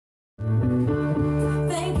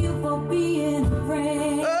Thank you for being a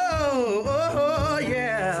friend. Oh,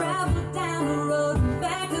 yeah. Travel down the road and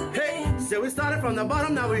back again. Hey, so we started from the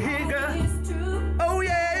bottom, now we're here, girl. It's true. Oh,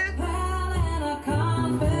 yeah. Pal and a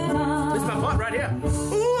confidant. This is my part right here. Ooh,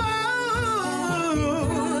 oh.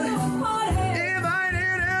 If I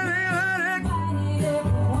need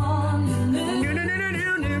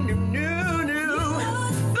Everyone you knew. new.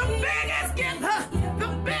 The biggest gift, huh? The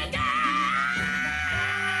biggest.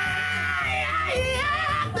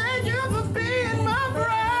 Yeah, thank you for being my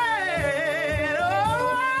friend.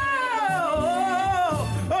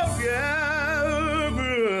 Oh, yeah.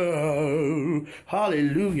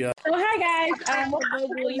 Hallelujah. So hi guys,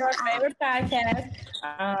 welcome to your favorite podcast.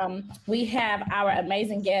 We have our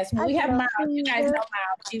amazing guest. We have Miles. You guys know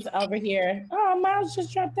Miles. She's over here. Oh, Miles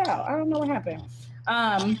just dropped out. I don't know what happened.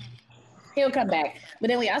 He'll come back. But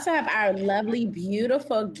then we also have our lovely,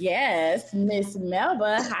 beautiful guest, Miss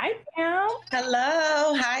Melba. Hi, Mel.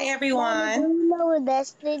 Hello. Hi, everyone. You know what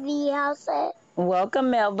that's the house at?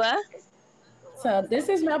 Welcome, Melba. So this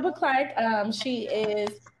is Melba Clark. She is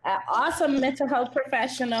an awesome mental health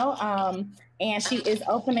professional, and she is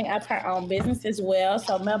opening up her own business as well.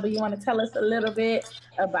 So Melba, you want to tell us a little bit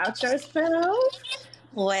about yourself?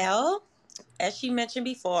 Well, as she mentioned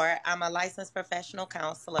before, I'm a licensed professional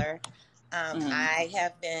counselor. I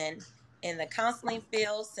have been in the counseling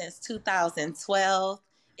field since 2012.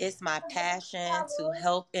 It's my passion to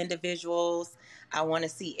help individuals. I want to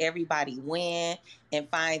see everybody win and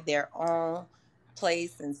find their own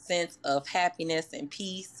place and sense of happiness and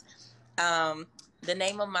peace. The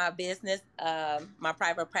name of my business, my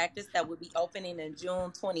private practice that will be opening in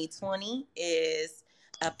June 2020 is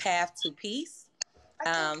A Path to Peace.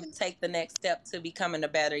 Take the next step to becoming a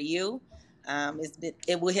better you.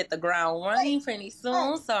 It will hit the ground running pretty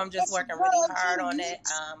soon, so I'm just working really hard on it.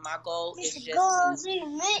 My goal is just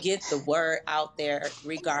to get the word out there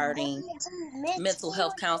regarding mental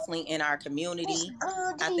health counseling in our community.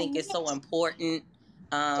 I think it's so important.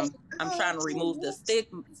 I'm trying to remove the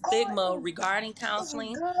stigma regarding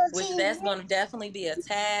counseling, which that's going to definitely be a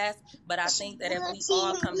task. But I think that if we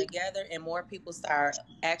all come together and more people start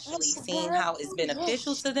actually seeing how it's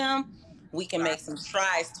beneficial to them, we can make some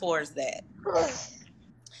strides towards that.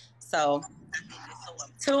 So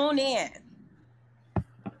tune in.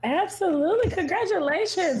 Absolutely.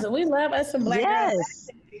 Congratulations. We love us some black girls.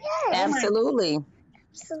 Yes, absolutely.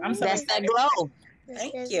 I'm so That's that glow.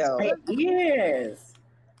 Thank you. It is.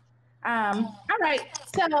 All right.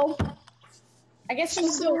 So I guess we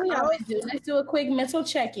do what we always do. Let's do a quick mental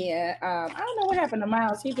check-in. I don't know what happened to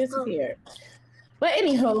Miles. He disappeared. But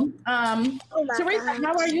anywho, Teresa,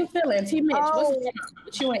 how are you feeling? T. Mitch, what's going on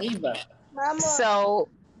with you and Eva? So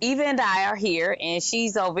Eva and I are here, and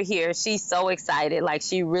she's over here. She's so excited. Like,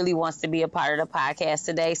 she really wants to be a part of the podcast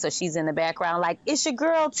today. So she's in the background like, it's your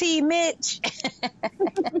girl, T. Mitch.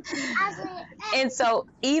 And so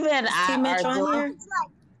Eva and I are doing...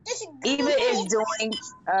 Eva is doing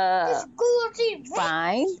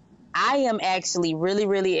fine. I am actually really,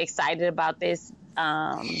 really excited about this.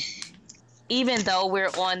 Even though we're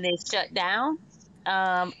on this shutdown,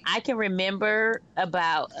 I can remember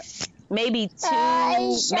about maybe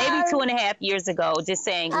 2.5 years ago, just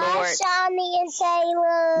saying, Lord, Shawnee and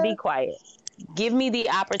Taylor, be quiet. Give me the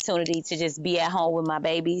opportunity to just be at home with my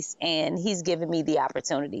babies, and He's given me the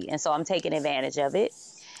opportunity, and so I'm taking advantage of it.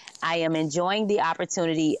 I am enjoying the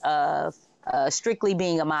opportunity of strictly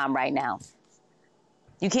being a mom right now.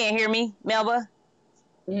 You can't hear me, Melba?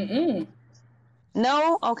 Mm-mm.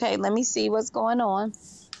 No? Okay, let me see what's going on.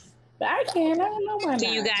 But I can't. I don't know why.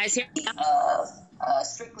 Can you guys hear me?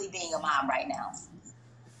 Strictly being a mom right now.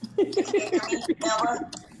 You can't hear me,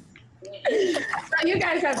 Melba? So you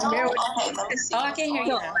guys have to bear with me. I can hear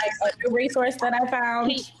you. Like a new resource that I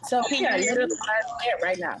found. So we are literally on it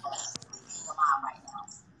right now.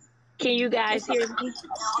 Can you guys hear me?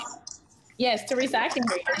 Yes, Teresa, I can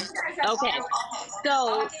hear you. Okay.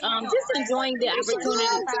 So, just enjoying the opportunity.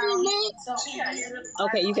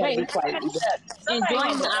 Okay, you gotta be quiet.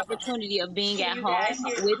 Enjoying the opportunity of being at home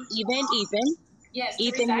with Eva and Ethan. Yes,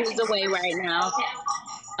 Ethan is away right now.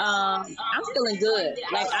 I'm feeling good.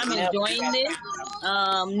 Like, I'm enjoying this.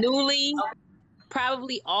 Newly,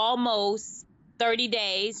 probably almost 30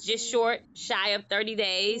 days, just shy of 30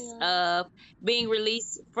 days of being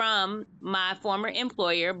released from my former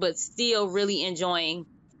employer, but still really enjoying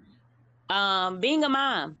being a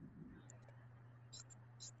mom.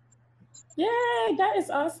 Yeah, that is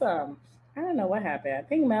awesome. I don't know what happened. I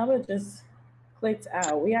think Melba just clicked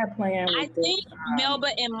out. We are playing with I think Melba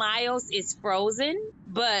and Miles is frozen,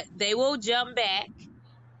 but they will jump back,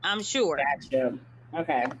 I'm sure. Gotcha.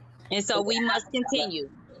 Okay. And so we must continue.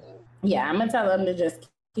 Yeah, I'm gonna tell them to just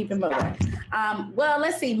keep it moving. Well,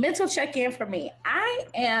 let's see. Mental check-in for me.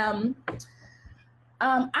 I'm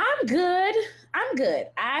good. I'm good.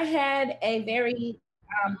 I had a very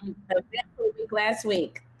eventful week last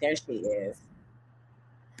week. There she is.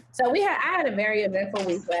 I had a very eventful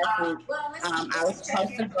week last week. I was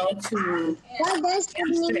supposed to go to My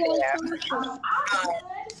destiny Amsterdam.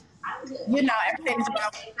 Everything's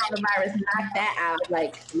about coronavirus, knock that out.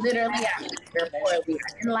 Like literally, I'm at the airport. We are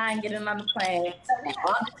in line getting on the plane, and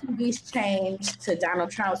all the TVs changed to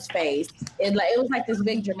Donald Trump's face. It was like this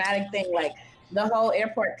big dramatic thing. Like the whole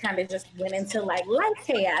airport kind of just went into like light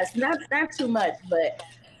chaos. Not too much, but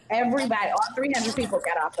everybody, all 300 people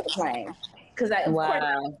got off of the plane because of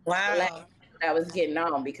course, Wow. I was getting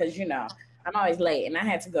on because I'm always late and I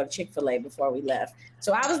had to go to Chick-fil-A before we left.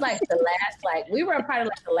 So I was like the last, we were probably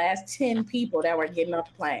like the last 10 people that were getting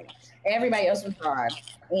off the plane. Everybody else was gone.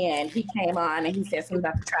 And he came on and he said something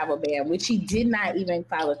about the travel ban, which he did not even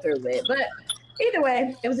follow through with. But either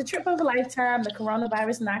way, it was a trip of a lifetime. The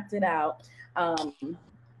coronavirus knocked it out.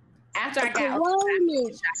 After I got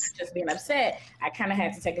just being upset, I kind of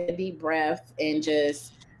had to take a deep breath and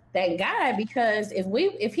just thank God, because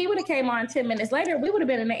if he would have came on 10 minutes later, we would have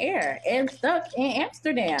been in the air and stuck in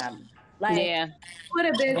Amsterdam. Would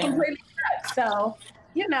have been completely stuck. So,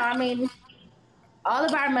 all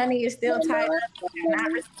of our money is still tied up. We're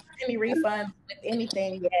not receiving any refunds with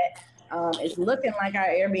anything yet. It's looking like our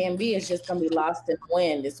Airbnb is just going to be lost in the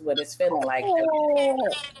wind is what it's feeling like.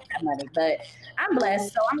 Money. But I'm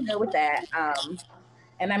blessed, so I'm good with that.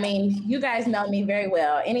 And you guys know me very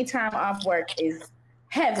well. Anytime off work is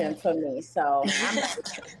heaven for me. So I'm not going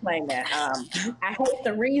to explain that. I hate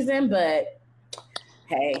the reason, but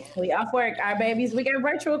hey, we off work. Our babies, we got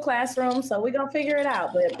virtual classrooms, so we're going to figure it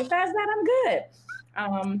out. But besides that, I'm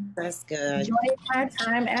good. That's good. Enjoying my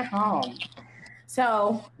time at home.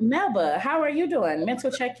 So, Melba, how are you doing?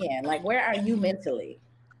 Mental check-in. Where are you mentally?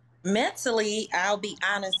 Mentally, I'll be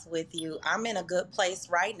honest with you. I'm in a good place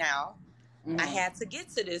right now. I had to get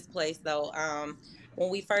to this place, though. When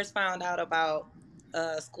we first found out about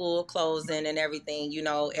school closing and everything,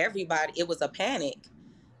 everybody, it was a panic.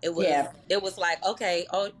 It was like, okay,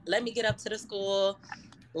 let me get up to the school.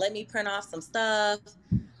 Let me print off some stuff.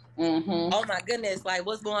 Oh my goodness,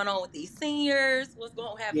 what's going on with these seniors? What's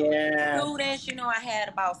going to happen with the students? I had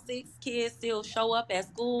about 6 kids still show up at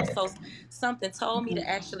school. So something told me to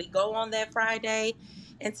actually go on that Friday.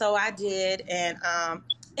 And so I did. And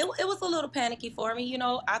it was a little panicky for me.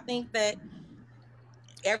 I think that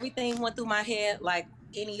everything went through my head like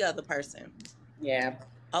any other person. Yeah.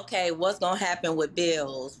 Okay, what's going to happen with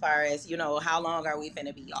bills as far as, how long are we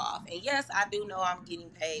finna be off? And yes, I do know I'm getting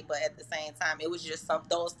paid, but at the same time, it was just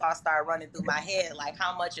those thoughts started running through my head, like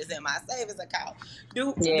how much is in my savings account?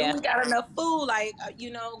 Do we got enough food?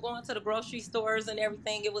 Going to the grocery stores and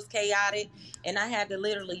everything, it was chaotic. And I had to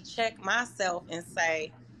literally check myself and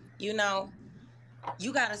say, you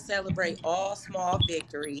got to celebrate all small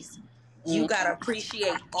victories. You got to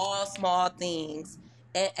appreciate all small things.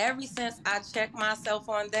 And ever since I checked myself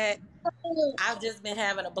on that, I've just been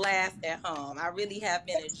having a blast at home. I really have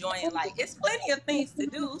been enjoying, it's plenty of things to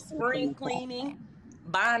do. Spring cleaning,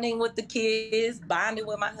 bonding with the kids, bonding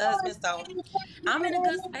with my husband. So I'm in a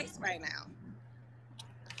good space right now.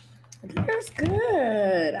 That's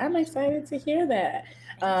good. I'm excited to hear that.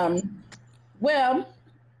 Well,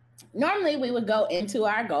 normally we would go into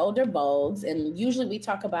our Golden Bowls, and usually we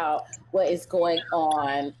talk about what is going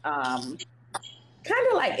on kind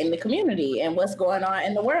of in the community and what's going on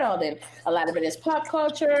in the world. And a lot of it is pop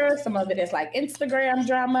culture. Some of it is Instagram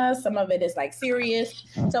drama. Some of it is serious.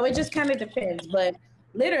 So it just kind of depends. But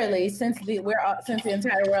literally, since the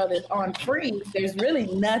entire world is on freeze, there's really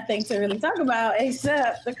nothing to really talk about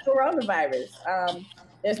except the coronavirus.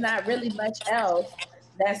 There's not really much else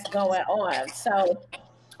that's going on. So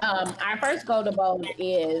our first Golden Bowl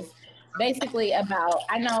is basically about,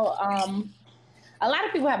 I know a lot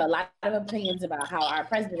of people have a lot of opinions about how our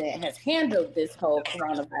president has handled this whole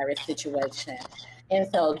coronavirus situation. And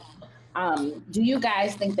so do you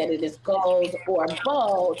guys think that it is gold or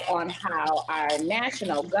bold on how our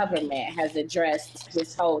national government has addressed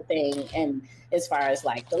this whole thing, and as far as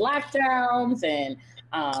the lockdowns and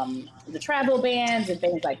the travel bans and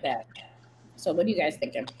things like that? So what are you guys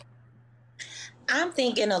thinking? I'm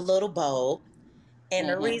thinking a little bold. And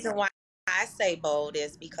the reason why I say bold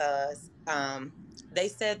is because they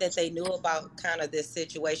said that they knew about kind of this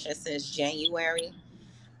situation since January.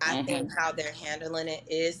 I think how they're handling it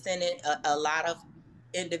is sending a lot of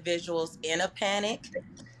individuals in a panic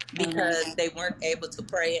because they weren't able to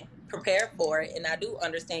prepared for it. And I do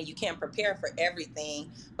understand you can't prepare for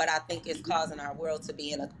everything, but I think it's causing our world to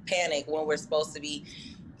be in a panic when we're supposed to be,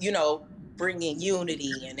 you know, bringing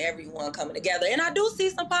unity and everyone coming together. And I do see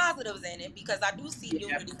some positives in it, because I do see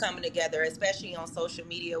unity coming together, especially on social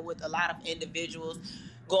media, with a lot of individuals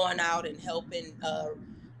going out and helping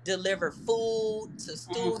deliver food to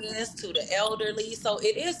students, to the elderly. So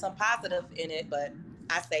it is some positive in it, but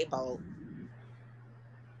I say bold.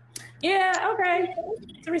 Yeah, okay.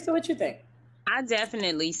 Teresa, what you think? I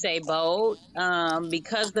definitely say bold,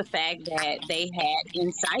 because the fact that they had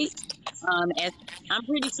insight, as I'm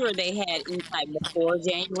pretty sure they had insight before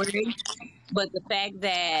January, but the fact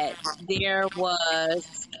that there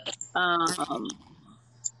was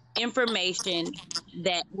information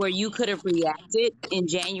that where you could have reacted in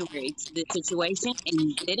January to the situation and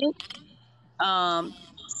you didn't,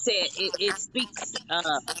 said it speaks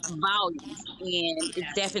volumes, and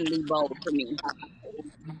it's definitely bold for me.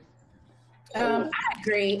 I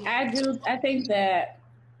agree. I think that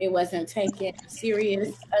it wasn't taken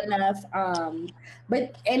serious enough.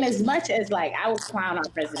 But and as much as like I would clown our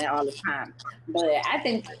president all the time, but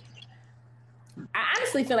I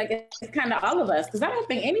honestly feel like it's kind of all of us, because I don't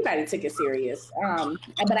think anybody took it serious.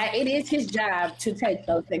 But it is his job to take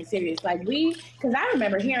those things serious. Like because I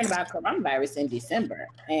remember hearing about coronavirus in December,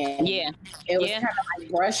 and it was kind of like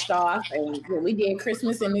brushed off, and we did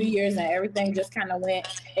Christmas and New Year's, and everything just kind of went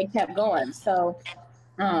and kept going. So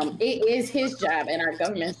it is his job and our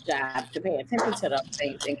government's job to pay attention to those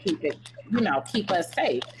things and keep us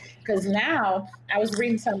safe. Because now, I was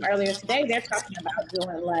reading something earlier today, they're talking about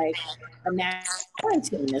doing like a national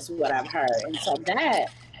quarantine is what I've heard. And so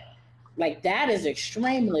that is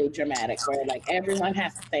extremely dramatic, where like everyone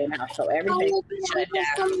has to stay in the house. So everything is shut down.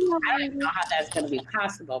 I don't even know how that's going to be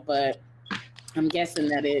possible, but I'm guessing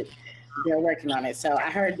that they're working on it. So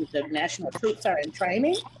I heard that the national troops are in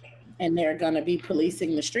training, and they're going to be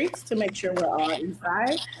policing the streets to make sure we're all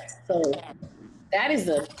inside. So that's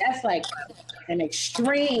like an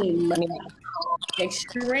extreme way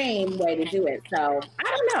to do it. So I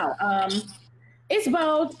don't know. It's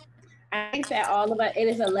both. I think that all of us, it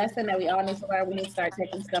is a lesson that we all need to learn. We need to start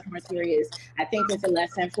taking stuff more serious. I think it's a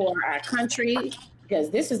lesson for our country, because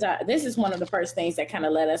this is one of the first things that kind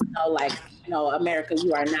of let us know, like, America,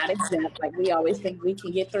 you are not exempt. Like, we always think we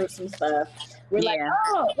can get through some stuff. We're like,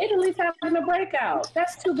 oh, Italy's having a breakout.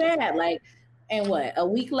 That's too bad. Like, and what? A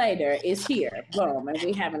week later, it's here. Boom, and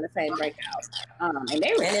we having the same breakout. And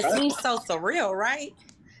it seems so surreal, right?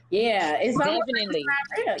 Yeah, it's definitely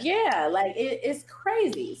real. Yeah, like it's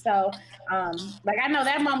crazy. So, like I know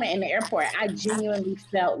that moment in the airport, I genuinely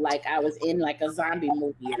felt like I was in like a zombie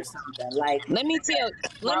movie or something. Like, let me tell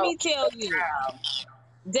you,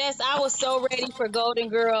 Des, I was so ready for Golden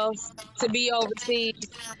Girls to be overseas.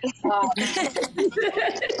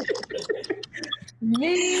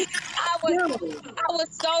 Me, I was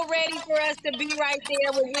so ready for us to be right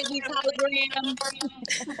there with Whitney's hologram.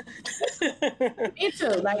 Me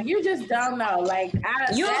too. Like, you just don't know. Like,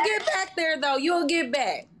 you'll get back there though. You'll get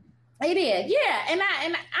back. They did, yeah, and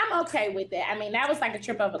I'm okay with it. I mean, that was like a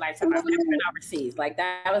trip of a lifetime. I've never been overseas. Like,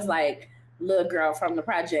 that was like little girl from the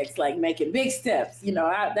projects, like making big steps.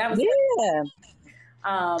 That was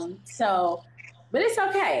So, but it's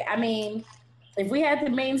okay. I mean, if we had the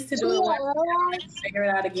means to do it, let's figure it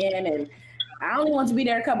out again. And I only want to be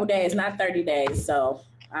there a couple days, not 30 days. So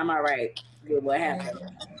I'm all right with what happened.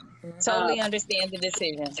 Totally understand the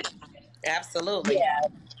decision. Absolutely. Yeah.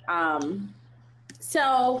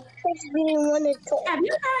 So have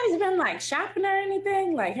you guys been like shopping or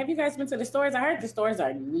anything? Like, have you guys been to the stores? I heard the stores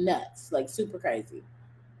are nuts, like super crazy.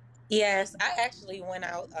 Yes, I actually went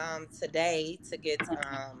out today to get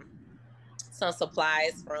some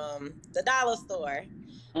supplies from the dollar store.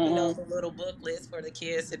 The little booklets for the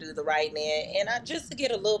kids to do the writing in, and just to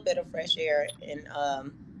get a little bit of fresh air. And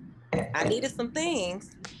I needed some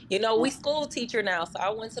things. We school teacher now, so I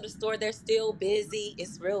went to the store. They're still busy.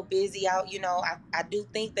 It's real busy out. I do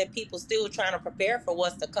think that people still trying to prepare for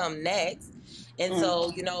what's to come next. And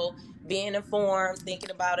so, being informed,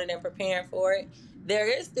 thinking about it, and preparing for it, there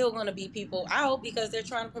is still going to be people out because they're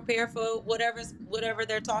trying to prepare for whatever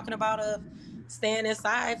they're talking about of staying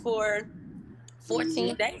inside for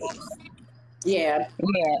 14 days. Yeah.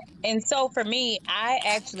 And so for me, I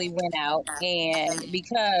actually went out, and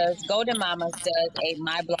because Golden Mamas does a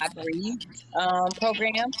My Block Read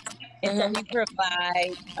program, and so we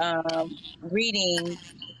provide reading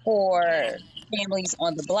for families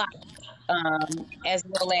on the block, as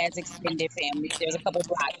well as extended families. There's a couple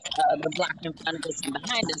blocks, the block in front of us and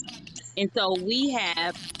behind us. And so we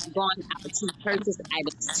have gone out to purchase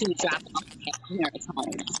items to drop off at parents'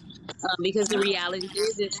 homes. because the reality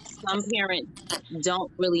is some parents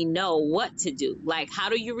don't really know what to do. Like, how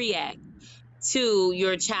do you react to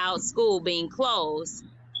your child's school being closed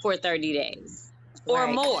for 30 days or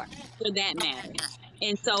Right. more, for that matter?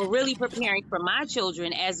 And so, really preparing for my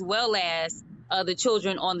children as well as the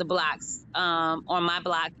children on the blocks, on my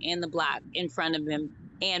block and the block in front of them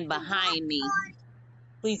and behind me.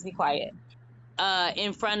 Please be quiet.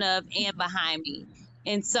 In front of and behind me.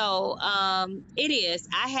 And so it is.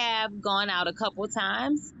 I have gone out a couple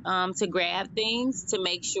times to grab things to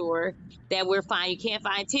make sure that we're fine. You can't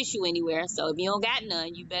find tissue anywhere. So if you don't got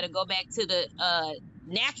none, you better go back to the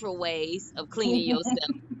natural ways of cleaning yourself.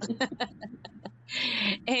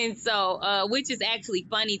 And so, which is actually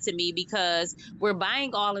funny to me because we're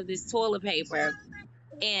buying all of this toilet paper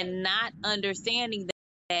and not understanding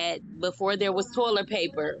that before there was toilet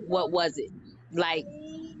paper, what was it? Like,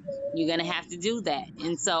 you're going to have to do that.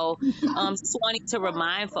 And so, just wanting to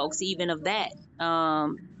remind folks even of that.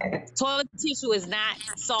 Toilet tissue is not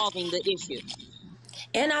solving the issue.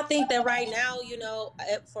 And I think that right now, you know,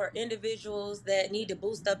 for individuals that need to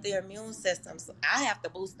boost up their immune systems, I have to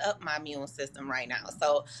boost up my immune system right now.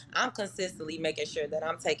 So I'm consistently making sure that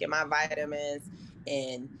I'm taking my vitamins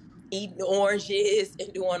and eating oranges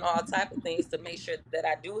and doing all type of things to make sure that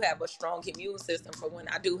I do have a strong immune system for when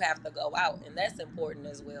I do have to go out. And that's important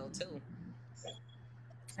as well, too.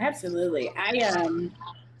 Absolutely.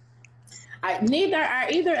 Neither are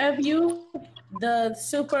either of you the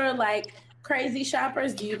super like crazy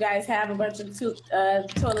shoppers. Do you guys have a bunch of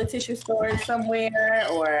toilet tissue stores somewhere,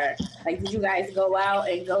 or like did you guys go out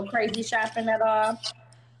and go crazy shopping at all?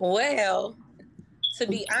 Well, to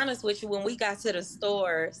be honest with you, when we got to the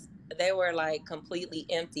stores, they were like completely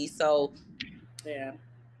empty. So Yeah.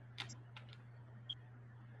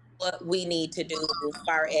 what we need to do as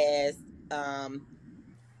far as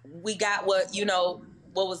we got what, you know,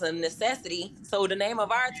 what was a necessity. So the name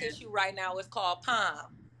of our tissue right now is called Palm.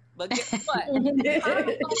 But guess what? Palm don't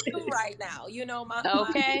do right now. You know, my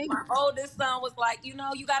oldest son was like, you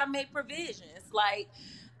know, you got to make provisions. Like,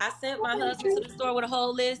 I sent my husband to the store with a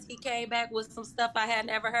whole list. He came back with some stuff I had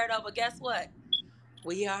never heard of. But guess what?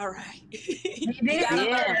 We all right. You got to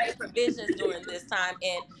learn to make provisions during this time.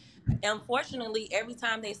 And unfortunately, every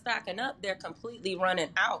time they stocking up, they're completely running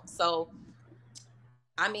out. So,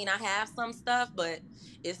 I mean, I have some stuff, but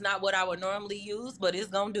it's not what I would normally use, but it's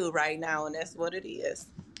going to do right now, and that's what it is.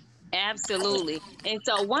 Absolutely. And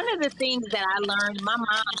so one of the things that I learned, my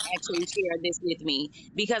mom actually shared this with me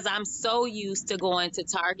because I'm so used to going to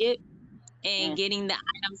Target and getting the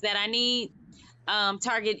items that I need.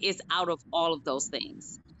 Target is out of all of those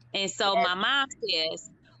things. And so my mom says,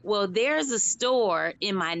 well, there's a store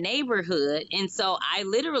in my neighborhood. And so I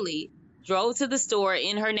literally drove to the store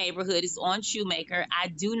in her neighborhood. It's on Shoemaker. I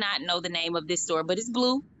do not know the name of this store, but it's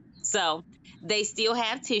blue. So they still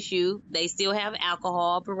have tissue. They still have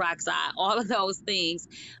alcohol, peroxide, all of those things,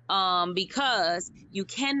 because you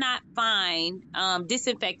cannot find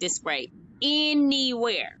disinfectant spray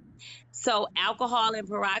anywhere. So alcohol and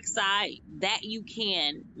peroxide, that you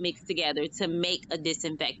can mix together to make a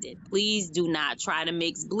disinfectant. Please do not try to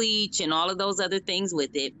mix bleach and all of those other things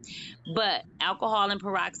with it. But alcohol and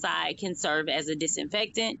peroxide can serve as a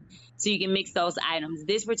disinfectant, so you can mix those items.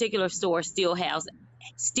 This particular store still has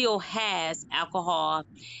alcohol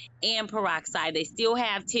and peroxide. They still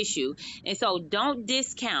have tissue. And so don't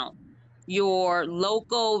discount your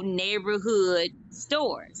local neighborhood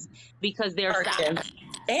stores because they're stocked.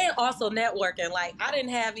 And also networking. Like, I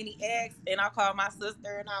didn't have any eggs, and I called my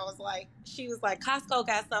sister, and I was like, she was like, Costco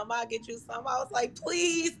got something, I'll get you some. I was like,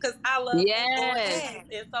 please, because I love eggs.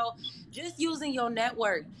 And so just using your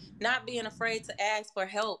network, not being afraid to ask for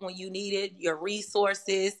help when you need it, your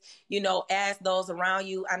resources, you know, ask those around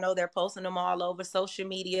you. I know they're posting them all over social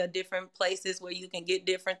media, different places where you can get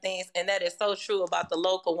different things. And that is so true about the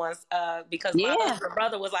local ones, because my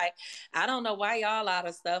brother was like, I don't know why y'all out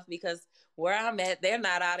of stuff, because where I'm at, they're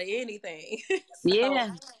not out of anything.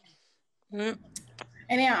 And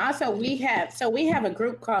then also we have a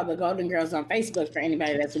group called the Golden Girls on Facebook for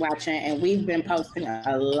anybody that's watching, and we've been posting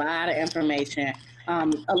a lot of information.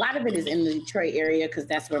 A lot of it is in the Detroit area because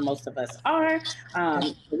that's where most of us are.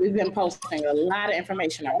 We've been posting a lot of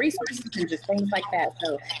information on resources and just things like that.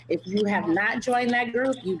 So if you have not joined that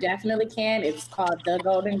group, you definitely can. It's called The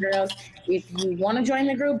Golden Girls. If you want to join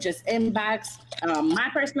the group, just inbox my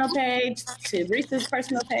personal page to Reese's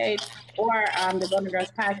personal page or the Golden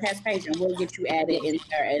Girls podcast page, and we'll get you added in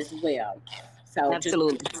there as well. So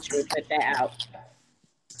absolutely, just put that out.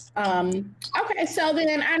 Okay, so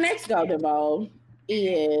then our next Golden Bowl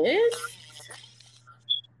is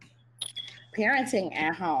parenting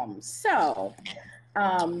at home. So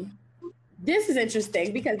this is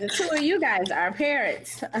interesting because the two of you guys are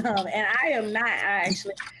parents, and I am not.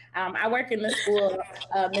 I work in the school.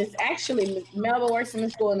 Miss Melba works in the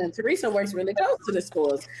school, and then Teresa works really close to the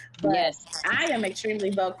schools. But Yes. I am extremely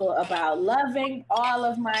vocal about loving all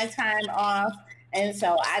of my time off. And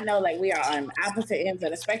so I know like we are on opposite ends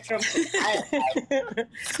of the spectrum. I'm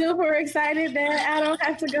super excited that I don't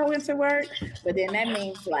have to go into work. But then that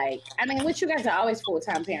means like, I mean, what you guys are always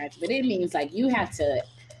full-time parents, but it means like you have to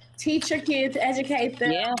teach your kids, educate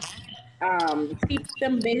them, keep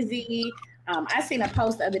them busy. I seen a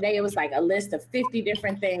post the other day. It was like a list of 50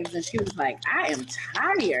 different things. And she was like, I am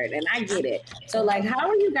tired. And I get it. So like, how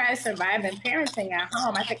are you guys surviving parenting at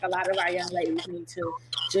home? I think a lot of our young ladies need to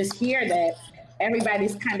just hear that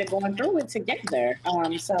everybody's kind of going through it together.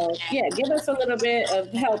 So yeah, give us a little bit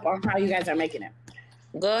of help on how you guys are making it.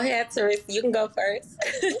 Go ahead, Teresa. You can go first.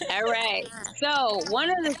 All right. So one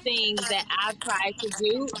of the things that I've tried to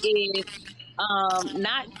do is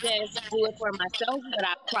not just do it for myself, but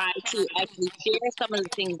I try to actually share some of the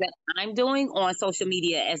things that I'm doing on social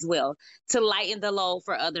media as well to lighten the load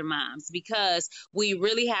for other moms, because we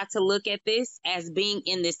really have to look at this as being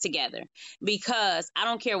in this together. Because I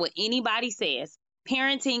don't care what anybody says,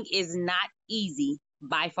 parenting is not easy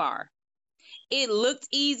by far. It looked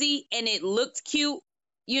easy and it looked cute.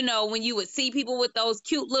 You know, when you would see people with those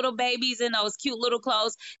cute little babies and those cute little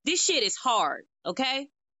clothes, this shit is hard, okay?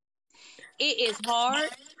 It is hard,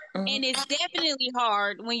 and it's definitely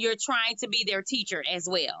hard when you're trying to be their teacher as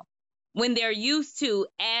well. When they're used to,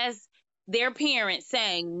 as their parents,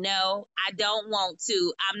 saying, no, I don't want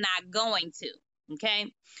to, I'm not going to,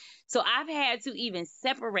 okay? So I've had to even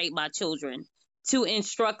separate my children to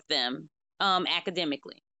instruct them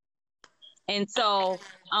academically. And so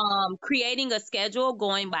creating a schedule,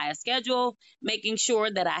 going by a schedule, making sure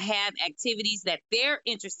that I have activities that they're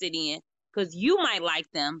interested in, because you might like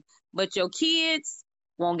them, but your kids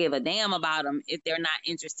won't give a damn about them if they're not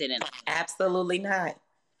interested in them. Absolutely not.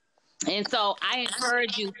 And so I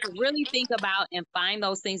encourage you to really think about and find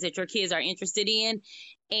those things that your kids are interested in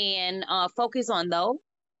and focus on those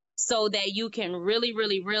so that you can really,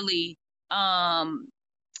 really, really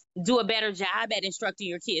do a better job at instructing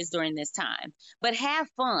your kids during this time. But have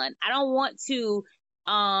fun. I don't want to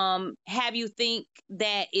have you think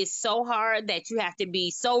that it's so hard that you have to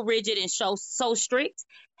be so rigid and so strict.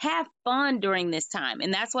 Have fun during this time.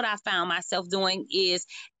 And that's what I found myself doing, is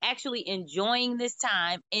actually enjoying this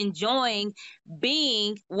time, enjoying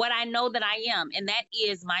being what I know that I am. And that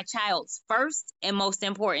is my child's first and most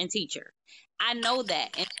important teacher. I know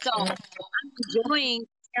that. And so I'm enjoying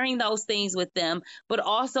sharing those things with them, but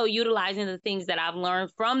also utilizing the things that I've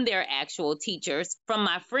learned from their actual teachers, from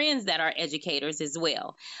my friends that are educators as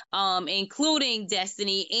well, including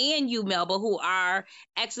Destiny and you, Melba, who are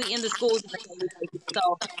actually in the schools.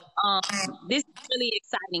 So this is really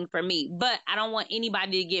exciting for me, but I don't want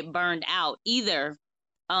anybody to get burned out either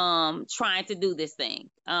trying to do this thing.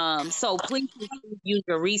 So please use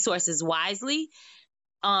your resources wisely.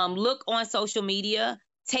 Look on social media.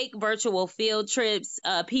 Take virtual field trips.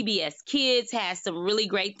 PBS Kids has some really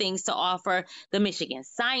great things to offer. The Michigan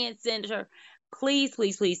Science Center. Please,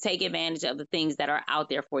 please, please take advantage of the things that are out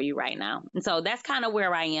there for you right now. And so that's kind of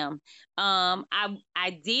where I am.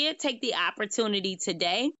 I did take the opportunity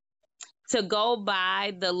today to go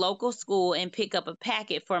by the local school and pick up a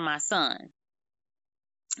packet for my son.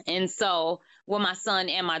 And so, well, my son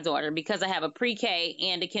and my daughter, because I have a pre-K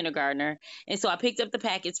and a kindergartner. And so I picked up the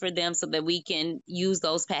packets for them so that we can use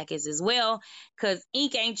those packets as well, because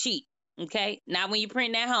ink ain't cheap. Okay. Not when you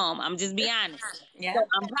print at home. I'm just be honest. Yeah. So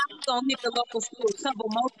I'm probably going to hit the local school a couple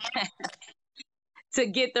more times to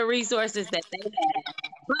get the resources that they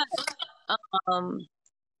have. But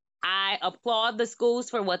I applaud the schools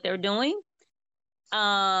for what they're doing.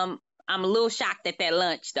 I'm a little shocked at that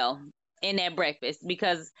lunch, though, and that breakfast,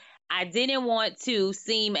 because I didn't want to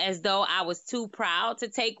seem as though I was too proud to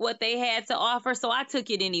take what they had to offer. So I took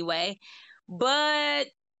it anyway. But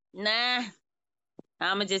nah,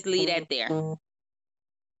 I'm going to just leave that there.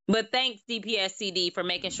 But thanks, DPSCD, for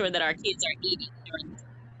making sure that our kids are eating during this.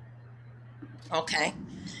 Okay.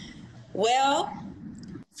 Well,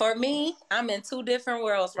 for me, I'm in two different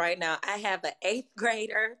worlds right now. I have an 8th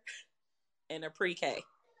grader and a pre-K.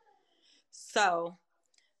 So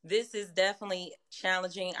this is definitely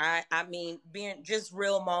challenging. I mean, being just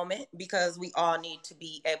real moment, because we all need to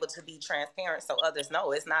be able to be transparent so others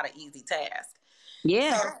know it's not an easy task.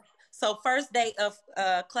 Yeah. So first day of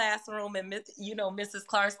classroom and, Mrs.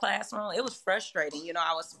 Clark's classroom, it was frustrating.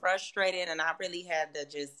 I was frustrated, and I really had to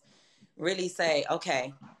just really say,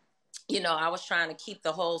 okay, I was trying to keep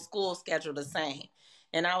the whole school schedule the same.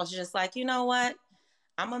 And I was just like, you know what?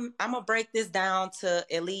 I'm gonna break this down to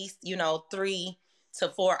at least, 3 to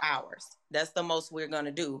 4 hours. That's the most we're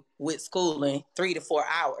gonna do with schooling, 3 to 4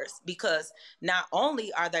 hours, because not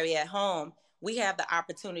only are they at home, we have the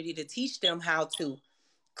opportunity to teach them how to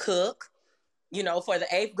cook. For the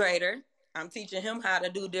 8th grader, I'm teaching him how to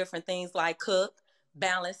do different things like cook,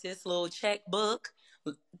 balance his little checkbook,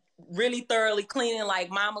 really thoroughly cleaning like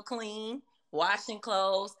mama clean, washing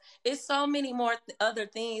clothes. It's so many more other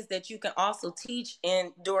things that you can also teach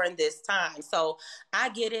during this time. So I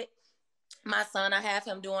get it. My son, I have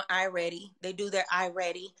him doing iReady. They do their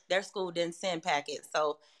iReady. Their school didn't send packets,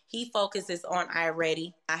 so he focuses on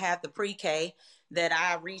iReady. I have the pre-K that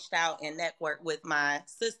I reached out and networked with my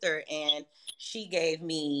sister, and she gave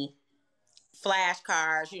me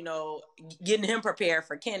flashcards, getting him prepared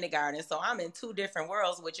for kindergarten. So I'm in 2 different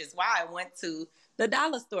worlds, which is why I went to the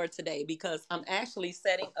dollar store today, because I'm actually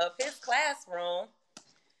setting up his classroom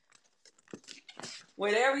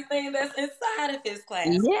with everything that's inside of his class.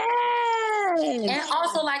 Yes. And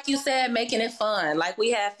also, like you said, making it fun. Like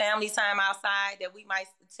we have family time outside that we might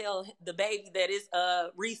tell the baby that it's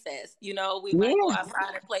recess. We might go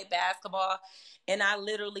outside and play basketball. And I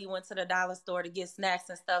literally went to the dollar store to get snacks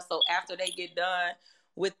and stuff. So after they get done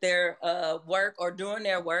with their work or doing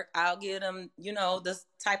their work, I'll give them, the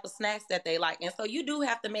type of snacks that they like. And so you do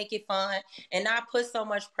have to make it fun and not put so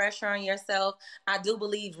much pressure on yourself. I do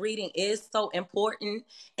believe reading is so important,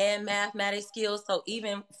 and mathematics skills. So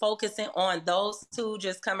even focusing on those 2,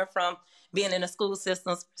 just coming from being in the school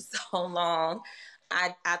system for so long,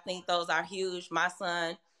 I think those are huge. My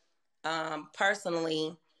son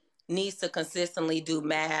personally needs to consistently do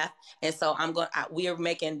math, and so we are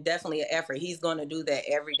making definitely an effort. He's going to do that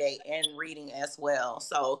every day, and reading as well.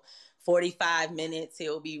 So 45 minutes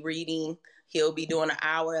he'll be reading, he'll be doing an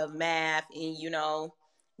hour of math, and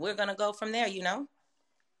we're going to go from there.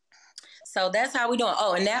 So that's how we doing.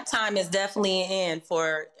 Oh, and nap time is definitely in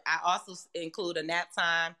for. I also include a nap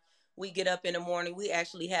time. We get up in the morning, we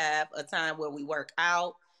actually have a time where we work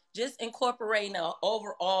out, just incorporating an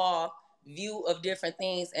overall view of different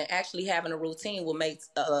things, and actually having a routine will make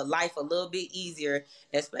life a little bit easier,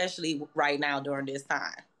 especially right now during this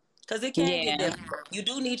time, because it can get difficult. You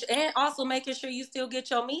do need, and also making sure you still get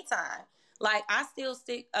your me time. Like I still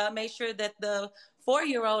make sure that the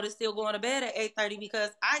 4-year-old is still going to bed at 8:30,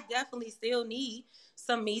 because I definitely still need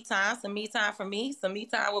some me time for me, some me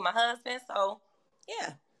time with my husband. So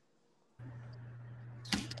yeah.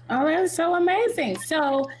 Oh, that's so amazing.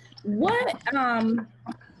 So what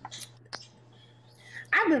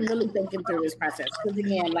I've been really thinking through this process, because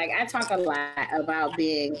again, like I talk a lot about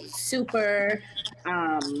being super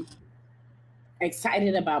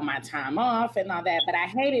excited about my time off and all that, but I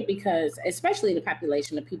hate it because, especially the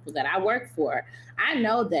population of people that I work for, I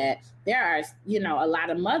know that there are, a lot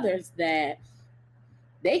of mothers that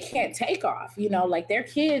they can't take off, like their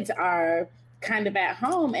kids are kind of at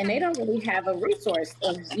home and they don't really have a resource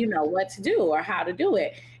of, what to do or how to do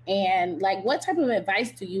it. And like, what type of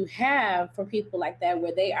advice do you have for people like that,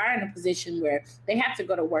 where they are in a position where they have to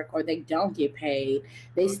go to work or they don't get paid?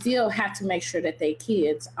 They still have to make sure that their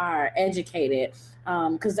kids are educated.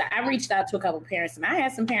 Because I reached out to a couple of parents, and I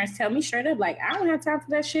had some parents tell me straight up, like, I don't have time for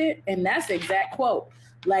that shit. And that's the exact quote.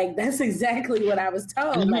 Like, that's exactly what I was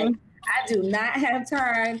told. Mm-hmm. Like, I do not have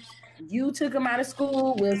time. You took them out of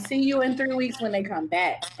school. We'll see you in 3 weeks when they come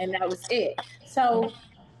back. And that was it. So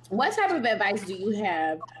what type of advice do you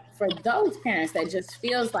have for those parents that just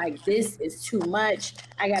feels like this is too much?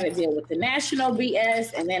 I got to deal with the national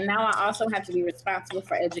BS, and then now I also have to be responsible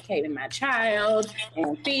for educating my child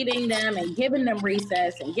and feeding them and giving them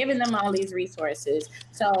recess and giving them all these resources.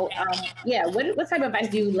 So, what type of advice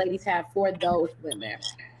do you ladies have for those women?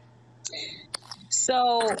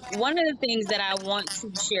 So one of the things that I want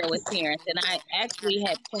to share with parents, and I actually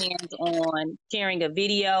had plans on sharing a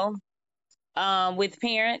video with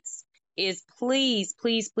parents, is please,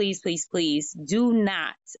 please, please, please, please do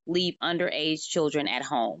not leave underage children at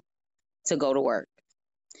home to go to work.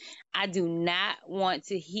 I do not want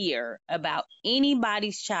to hear about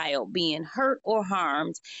anybody's child being hurt or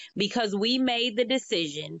harmed because we made the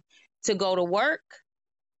decision to go to work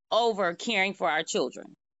over caring for our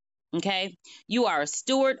children. Okay, you are a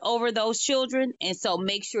steward over those children, and so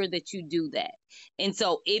make sure that you do that. And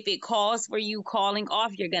so if it calls for you calling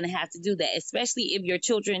off, you're going to have to do that, especially if your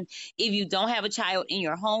children, if you don't have a child in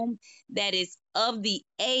your home that is of the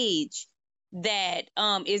age that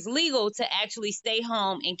is legal to actually stay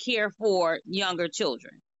home and care for younger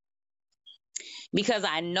children. Because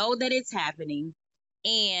I know that it's happening,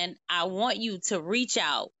 and I want you to reach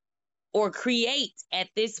out or create at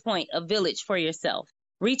this point a village for yourself.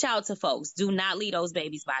 Reach out to folks. Do not leave those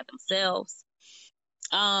babies by themselves.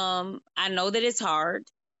 I know that it's hard.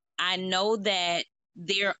 I know that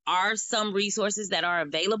there are some resources that are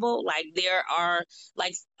available. Like there are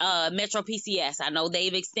like Metro PCS. I know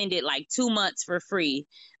they've extended like 2 months for free.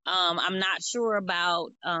 I'm not sure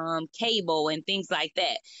about cable and things like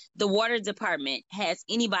that. The water department has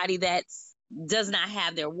anybody that's does not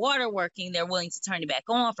have their water working, they're willing to turn it back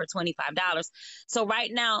on for $25. So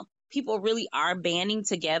right now, people really are banding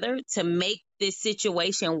together to make this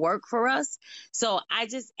situation work for us. So I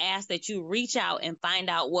just ask that you reach out and find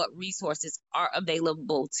out what resources are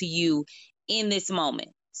available to you in this moment.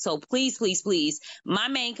 So please, please, please, my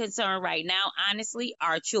main concern right now, honestly,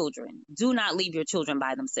 are children. Do not leave your children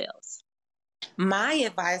by themselves. My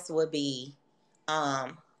advice would be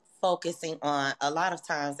focusing on, a lot of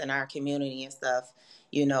times in our community and stuff,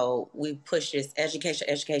 you know, we push this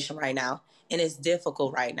education right now, and it's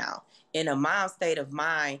difficult right now. In a mom's state of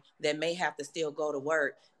mind that may have to still go to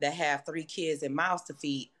work, that have 3 kids and mouths to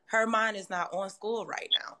feed, her mind is not on school right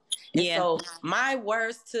now. And so my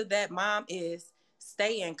words to that mom is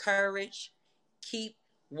stay encouraged, keep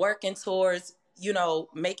working towards, you know,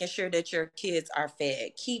 making sure that your kids are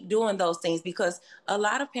fed. Keep doing those things, because a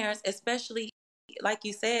lot of parents, especially like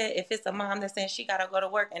you said, if it's a mom that's saying she got to go to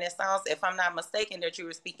work, and it sounds, if I'm not mistaken, that you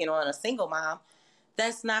were speaking on a single mom,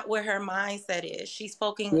 that's not where her mindset is. She's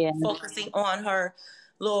focusing on her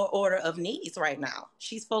lower order of needs right now.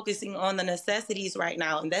 She's focusing on the necessities right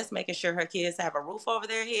now, and that's making sure her kids have a roof over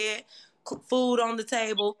their head, food on the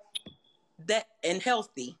table, that and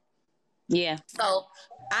healthy. Yeah. So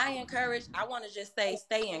I want to just say,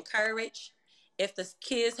 stay encouraged. If the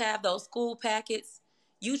kids have those school packets,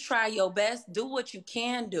 you try your best, do what you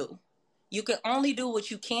can do. You can only do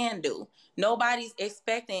what you can do. Nobody's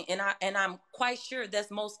expecting, and I'm quite sure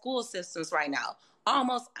that's most school systems right now.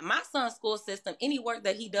 Almost my son's school system, any work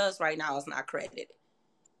that he does right now is not credited.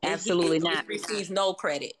 Absolutely not. He receives no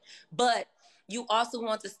credit. But you also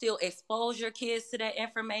want to still expose your kids to that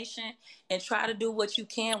information and try to do what you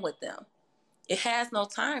can with them. It has no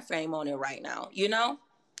time frame on it right now, you know?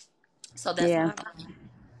 So that's my advice.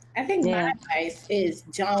 I think my advice is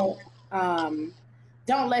don't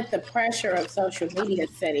let the pressure of social media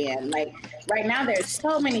set in. Like right now, there's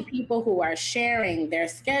so many people who are sharing their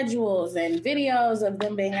schedules and videos of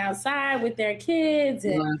them being outside with their kids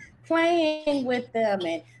and playing with them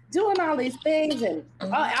and doing all these things. And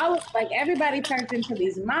like everybody turns into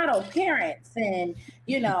these model parents, and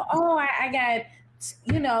you know, I got,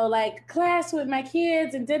 you know, like class with my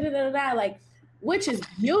kids and da-da-da-da, like, which is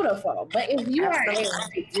beautiful. But if you are able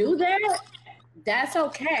to do that, that's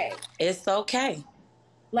okay. It's okay.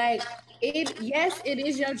 Like, it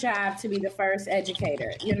is your job to be the first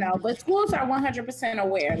educator, you know, but schools are 100%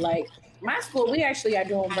 aware. Like, my school, we actually are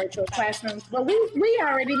doing virtual classrooms, but we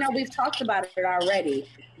already know, we've talked about it already,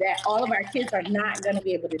 that all of our kids are not going to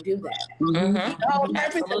be able to do that. Mm-hmm. The whole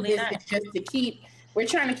purpose of this is just to we're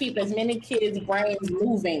trying to keep as many kids' brains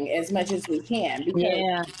moving as much as we can,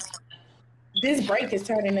 because this break is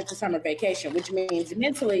turning into summer vacation, which means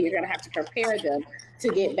mentally you're going to have to prepare them to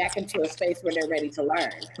get back into a space where they're ready to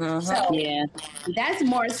learn. So that's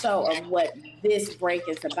more so of what this break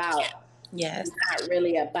is about. Yes. It's not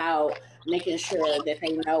really about making sure that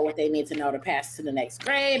they know what they need to know to pass to the next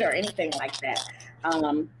grade or anything like that.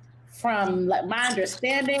 From my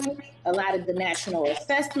understanding, a lot of the national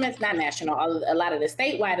assessments, a lot of the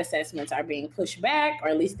statewide assessments are being pushed back, or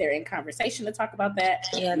at least they're in conversation to talk about that.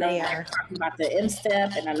 Yeah, they are talking about the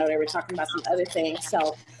M-STEP, and I know they were talking about some other things.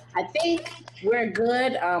 So I think we're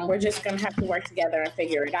good. We're just going to have to work together and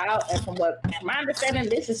figure it out. And from my understanding,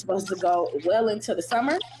 this is supposed to go well into the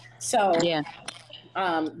summer. So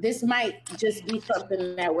this might just be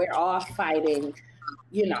something that we're all fighting,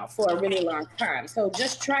 you know, for a really long time. So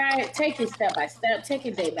just take it step by step, take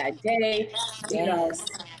it day by day. You know,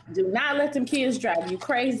 do not let them kids drive you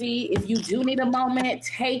crazy. If you do need a moment,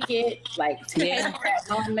 take it. Like, take that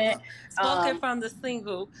moment. Spoken from the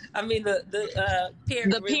single, the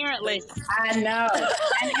parentless. I know.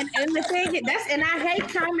 and the thing is, and I hate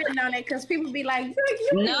commenting on it, because people be like,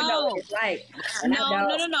 you know what it's like.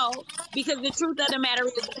 No. Because the truth of the matter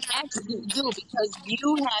is, you actually do, because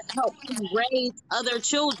you have helped to raise other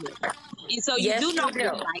children. And so you do know what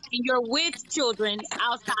it's like. And you're with children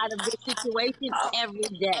outside of this situation every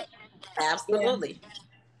day. Absolutely.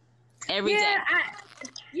 Every day.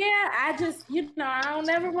 I just, you know, I don't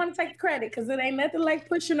ever want to take the credit, because it ain't nothing like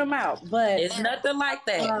pushing them out. But it's nothing like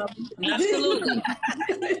that. Absolutely.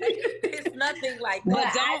 It's nothing like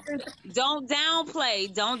that. But don't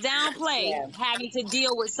downplay having to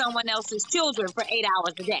deal with someone else's children for 8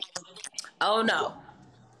 hours a day. Oh no,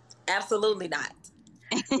 absolutely not.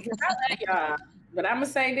 Because I love y'all. But I'm gonna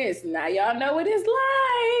say this now. Y'all know what it's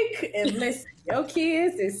like, and listen, your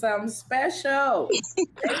kids is something special.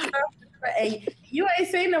 They something and you ain't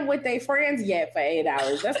seen them with their friends yet for 8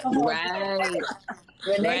 hours. That's the whole Right.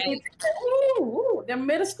 when they Right. get together, the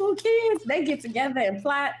middle school kids, they get together and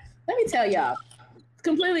plot. Let me tell y'all,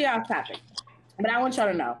 completely off topic, but I want y'all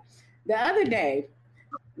to know. The other day,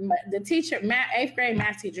 the teacher, eighth grade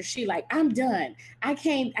math teacher, she like, I'm done. I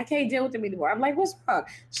can't deal with them anymore. I'm like, what's wrong?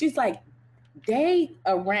 She's like, they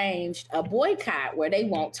arranged a boycott where they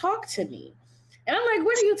won't talk to me. And I'm like,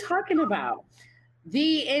 what are you talking about?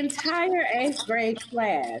 The entire eighth grade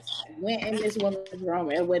class went in this woman's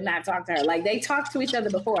room and would not talk to her. Like they talked to each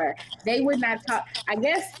other before. They would not talk. I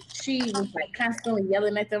guess she was like constantly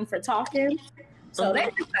yelling at them for talking. So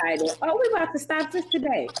they decided, oh, we're about to stop this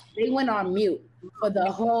today. They went on mute for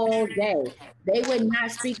the whole day. They would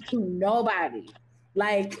not speak to nobody.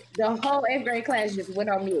 Like the whole eighth grade class just went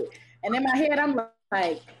on mute. And in my head, I'm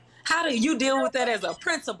like, How do you deal with that as a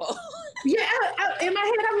principal? yeah, in my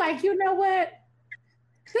head, I'm like, you know what?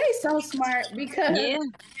 They so smart because Yeah.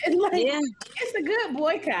 it's like Yeah. it's a good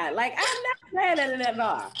boycott. Like I'm not mad at it at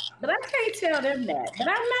all, but I can't tell them that. But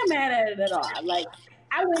I'm not mad at it at all. Like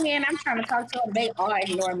I went in, I'm trying to talk to them, they all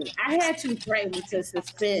ignore me. I had to threaten to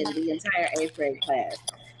suspend the entire eighth grade class,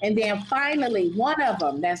 and then finally, one of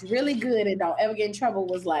them that's really good and don't ever get in trouble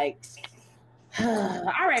was like,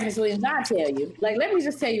 all right, Miss Williams, I'll tell you. Like, let me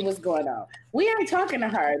just tell you what's going on. We ain't talking to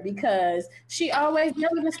her because she always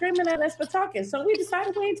yelling and screaming at us for talking. So we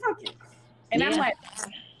decided we ain't talking. And I'm Yeah. like,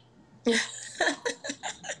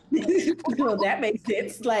 well, that makes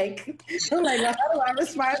sense. Like, I'm like, well, how do I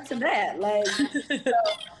respond to that? Like, so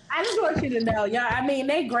I just want you to know, y'all. I mean,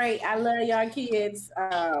 they great. I love y'all kids.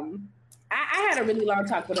 I had a really long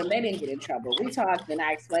talk with them. They didn't get in trouble. We talked and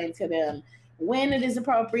I explained to them when it is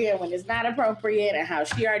appropriate, when it's not appropriate, and how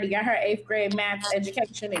she already got her eighth grade math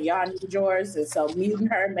education and y'all need yours, and so muting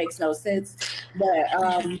her makes no sense. But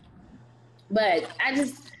I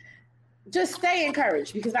just stay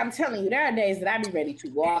encouraged because I'm telling you, there are days that I be ready to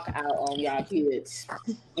walk out on y'all kids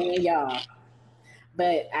and y'all.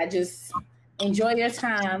 But I just enjoy your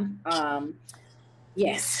time.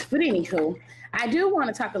 Yes, but anywho, I do want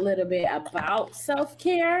to talk a little bit about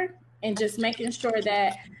self-care and just making sure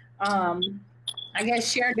that I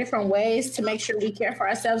guess share different ways to make sure we care for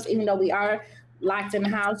ourselves, even though we are locked in the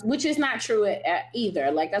house, which is not true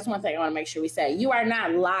either. Like that's one thing I want to make sure we say. You are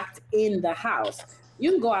not locked in the house.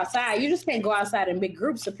 You can go outside. You just can't go outside in big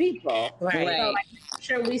groups of people. Right. So like, make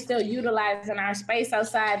sure we still utilizing our space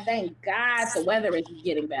outside. Thank God the weather is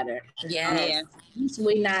getting better. Yes. Yeah. At least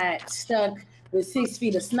we not stuck with 6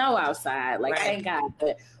 feet of snow outside. Like Right. thank God.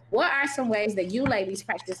 But what are some ways that you ladies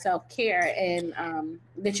practice self-care and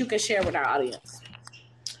that you can share with our audience?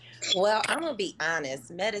 Well, I'm gonna be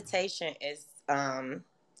honest. Meditation is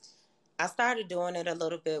I started doing it a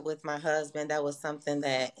little bit with my husband. That was something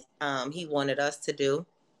that he wanted us to do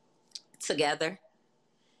together,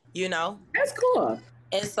 you know? That's cool.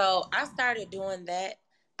 And so I started doing that.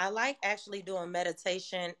 I like actually doing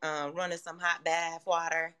meditation, running some hot bath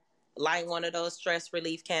water, lighting one of those stress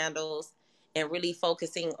relief candles, and really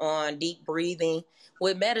focusing on deep breathing.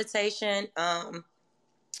 With meditation,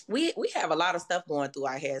 we have a lot of stuff going through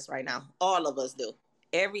our heads right now. All of us do.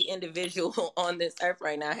 Every individual on this earth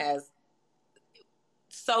right now has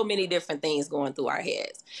so many different things going through our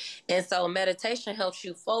heads. And so meditation helps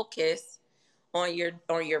you focus on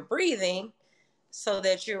your breathing so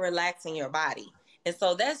that you're relaxing your body. And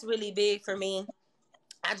so that's really big for me.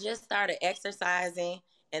 I just started exercising,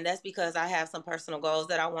 and that's because I have some personal goals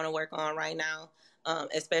that I want to work on right now,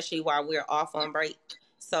 especially while we're off on break.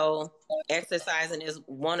 So exercising is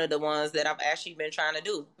one of the ones that I've actually been trying to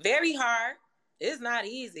do. Very hard. It's not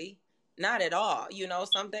easy. Not at all. You know,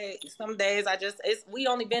 some days we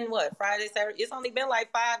only been Friday, Saturday. It's only been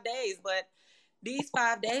like 5 days, but these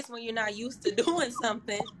 5 days when you're not used to doing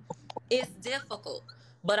something, it's difficult.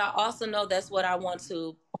 But I also know that's what I want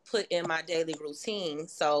to put in my daily routine.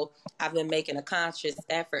 So I've been making a conscious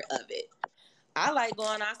effort of it. I like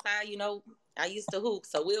going outside, you know, I used to hoop,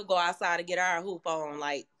 so we'll go outside to get our hoop on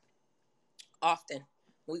like often.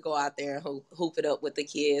 We go out there and hoop it up with the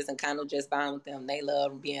kids and kind of just bond with them. They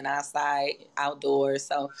love being outside, outdoors.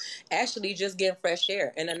 So actually just getting fresh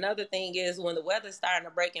air. And another thing is when the weather's starting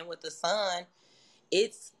to break in with the sun,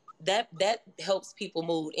 it's that helps people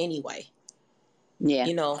mood anyway. Yeah.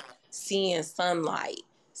 You know, seeing sunlight,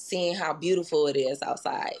 seeing how beautiful it is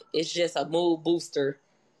outside. It's just a mood booster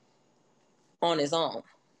on its own.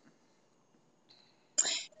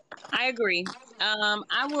 I agree.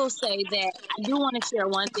 I will say that I do want to share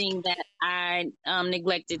one thing that I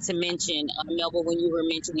neglected to mention, Melba, when you were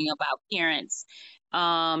mentioning about parents,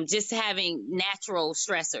 just having natural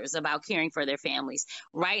stressors about caring for their families.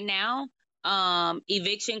 Right now,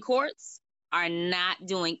 eviction courts are not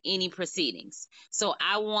doing any proceedings. So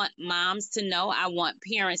I want moms to know, I want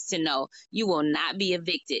parents to know, you will not be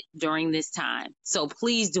evicted during this time. So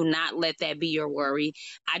please do not let that be your worry.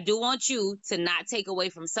 I do want you to not take away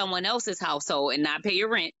from someone else's household and not pay your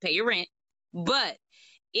rent, pay your rent. But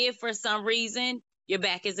if for some reason your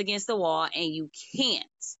back is against the wall and you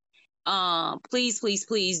can't, please, please,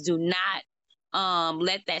 please do not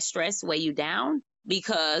let that stress weigh you down,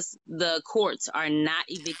 because the courts are not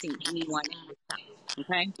evicting anyone at this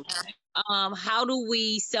time. Okay. How do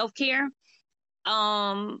we self-care?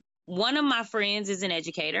 One of my friends is an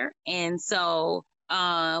educator, and so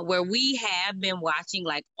where we have been watching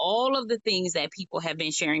like all of the things that people have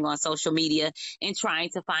been sharing on social media and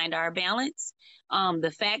trying to find our balance.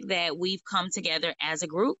 The fact that we've come together as a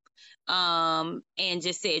group and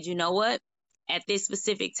just said, you know what, at this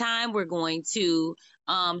specific time, we're going to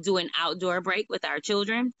do an outdoor break with our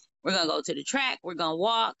children. We're going to go to the track. We're going to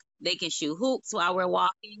walk. They can shoot hoops while we're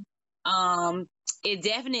walking. It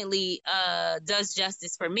definitely does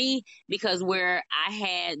justice for me, because where I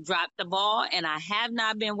had dropped the ball and I have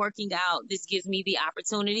not been working out, this gives me the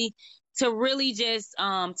opportunity to really just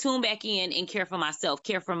tune back in and care for myself,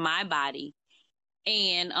 care for my body,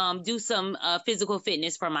 and do some physical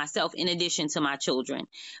fitness for myself in addition to my children.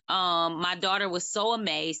 My daughter was so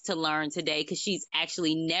amazed to learn today, because she's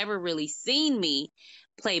actually never really seen me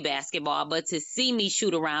play basketball, but to see me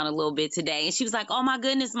shoot around a little bit today. And she was like, oh my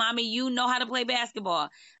goodness, mommy, you know how to play basketball.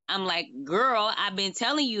 I'm like, girl, I've been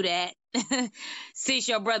telling you that since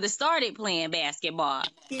your brother started playing basketball.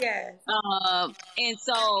 Yeah. And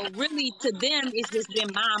so really to them, it's just been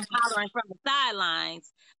mom hollering from the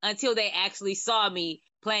sidelines until they actually saw me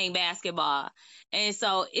playing basketball. And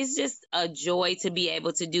so it's just a joy to be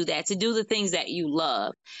able to do that, to do the things that you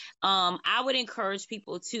love. I would encourage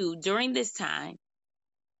people to, during this time,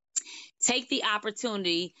 take the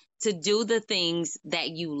opportunity to do the things that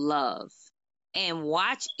you love and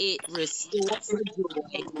watch it restore the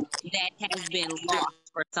joy that has been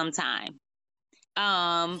lost for some time.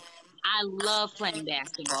 I love playing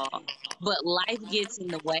basketball, but life gets in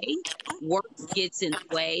the way, work gets in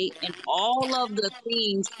the way, and all of the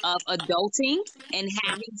things of adulting and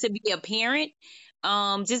having to be a parent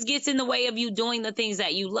just gets in the way of you doing the things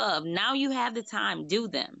that you love. Now you have the time, do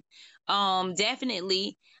them.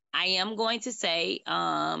 Definitely, I am going to say,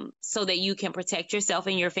 so that you can protect yourself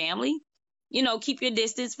and your family, keep your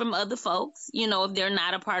distance from other folks, if they're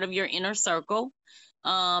not a part of your inner circle,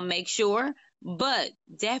 make sure. But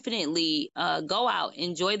definitely go out,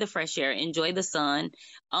 enjoy the fresh air, enjoy the sun,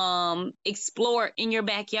 explore in your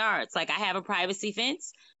backyards. Like I have a privacy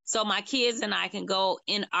fence, so my kids and I can go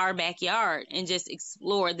in our backyard and just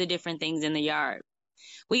explore the different things in the yard.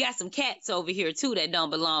 We got some cats over here too that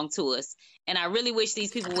don't belong to us, and I really wish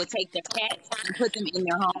these people would take their cats and put them in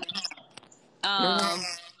their homes.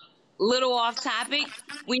 Little off topic,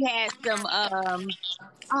 we had some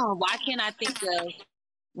why can't I think of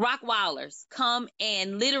Rottweilers come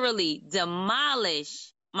and literally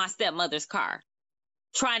demolish my stepmother's car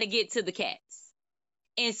trying to get to the cats.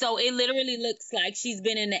 And so it literally looks like she's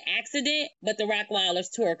been in an accident, but the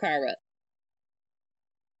Rottweilers tore her car up.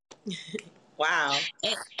 Wow.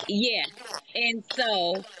 Yeah. And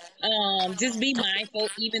so just be mindful,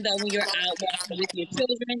 even though when you're out walking with your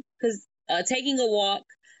children, because taking a walk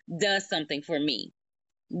does something for me.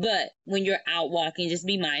 But when you're out walking, just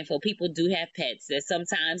be mindful. People do have pets that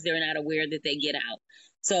sometimes they're not aware that they get out.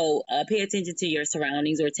 So pay attention to your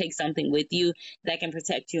surroundings, or take something with you that can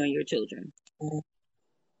protect you and your children.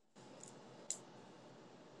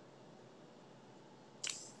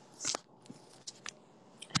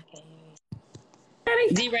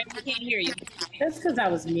 D-Ray, I can't hear you. That's because I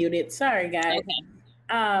was muted. Sorry, guys.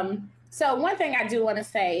 Okay. So one thing I do want to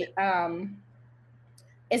say,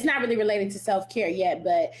 it's not really related to self-care yet,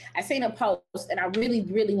 but I seen a post and I really,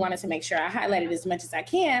 really wanted to make sure I highlighted as much as I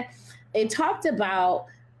can. It talked about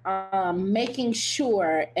making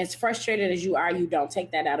sure, as frustrated as you are, you don't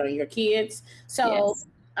take that out on your kids. So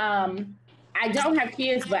yes. I don't have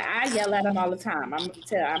kids, but I yell at them all the time. I'm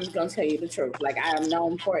going to tell you the truth. Like, I am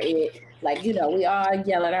known for it. Like, we all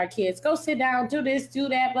yell at our kids, go sit down, do this, do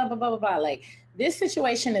that, blah, blah, blah, blah, blah. Like, this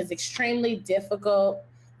situation is extremely difficult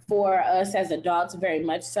for us as adults, very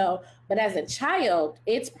much so. But as a child,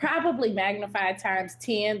 it's probably magnified times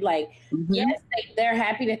 10. Like, yes, they're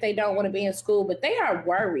happy that they don't want to be in school, but they are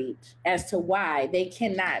worried as to why they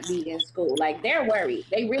cannot be in school. Like, they're worried.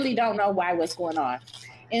 They really don't know what's going on.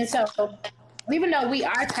 And so, even though we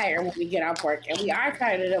are tired when we get off work and we are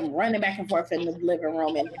tired of them running back and forth in the living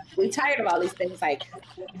room and we're tired of all these things, like,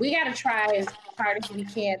 we got to try as hard as we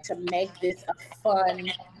can to make this a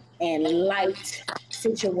fun and light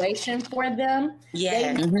situation for them.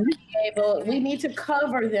 Yeah. We need to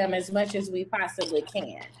cover them as much as we possibly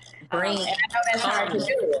can. And I know that's hard to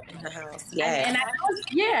do. In the house. Yeah. And I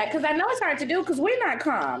know, because I know it's hard to do because we're not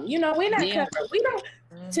calm. You know, we're not covered. We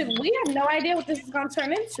have no idea what this is going to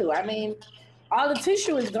turn into. I mean, all the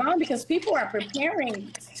tissue is gone because people are preparing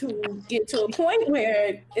to get to a point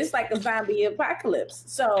where it's like a zombie apocalypse.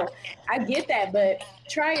 So I get that, but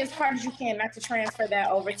try as hard as you can not to transfer that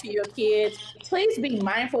over to your kids. Please be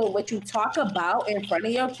mindful of what you talk about in front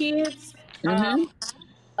of your kids.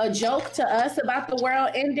 A joke to us about the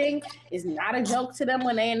world ending is not a joke to them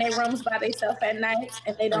when they in their rooms by themselves at night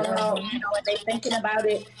and they don't know, and they thinking about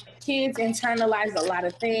it. Kids internalize a lot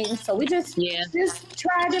of things, so we just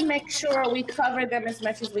try to make sure we cover them as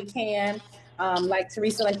much as we can. Like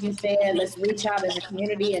Teresa, like you said, let's reach out as a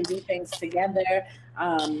community and do things together.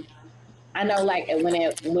 I know, like, when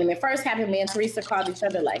it first happened, me and Teresa called each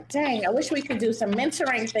other like, dang, I wish we could do some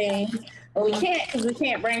mentoring things, but we can't because we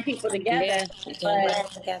can't bring people together.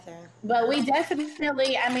 But we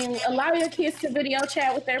definitely, I mean, allow your kids to video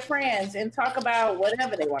chat with their friends and talk about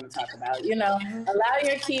whatever they want to talk about. Allow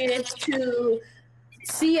your kids to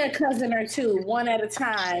see a cousin or two one at a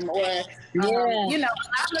time, or allow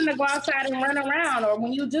them to go outside and run around, or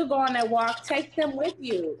when you do go on that walk, take them with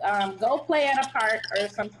you. Go play at a park or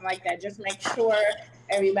something like that. Just make sure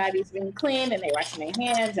everybody's being clean and they're washing their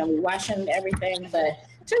hands and we're washing everything. But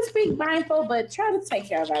just be mindful, but try to take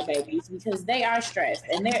care of our babies because they are stressed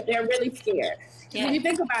and they're really scared. When you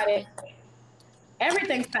think about it,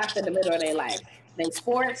 everything stopped in the middle of their life. Their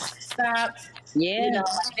sports stopped. They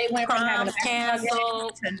went from having a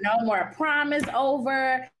canceled to no more prom is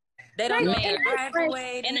over. They don't know they're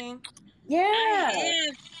graduating. I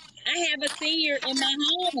have a senior in my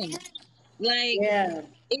home. Like,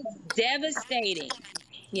 it's devastating.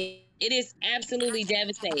 It is absolutely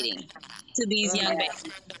devastating to these young babies.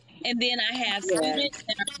 And then I have students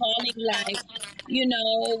that are calling like,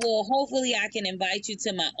 well, hopefully I can invite you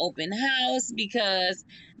to my open house because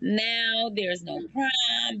now there's no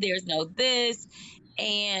prom, there's no this.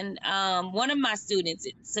 And one of my students,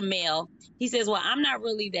 it's a male, he says, well, I'm not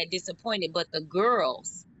really that disappointed, but the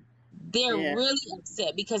girls, they're really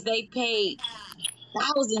upset because they paid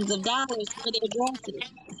thousands of dollars for their dresses.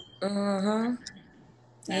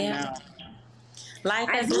 Yeah. Life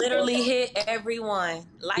has literally hit everyone.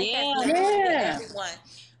 Life has literally hit everyone.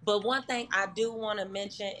 But one thing I do want to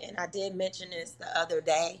mention, and I did mention this the other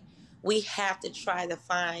day, we have to try to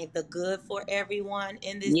find the good for everyone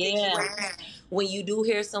in this situation. When you do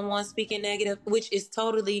hear someone speaking negative, which is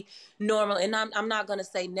totally normal, and I'm not going to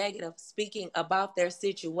say negative, speaking about their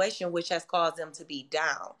situation, which has caused them to be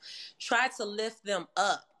down. Try to lift them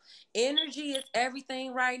up. Energy is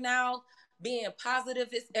everything right now. Being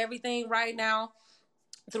positive is everything right now.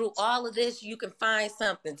 Through all of this, you can find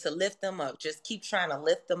something to lift them up. Just keep trying to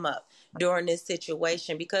lift them up during this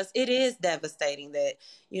situation because it is devastating that,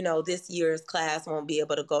 this year's class won't be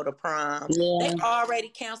able to go to prom. They already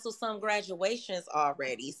canceled some graduations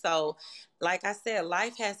already. So, like I said,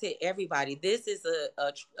 life has hit everybody. This is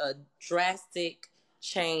a drastic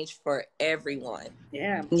change for everyone.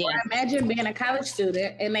 Imagine being a college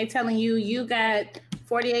student and they telling you got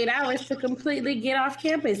 48 hours to completely get off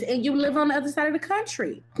campus and you live on the other side of the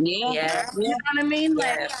country. You know what I mean?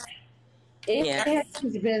 Like, it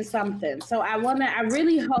has been something. So I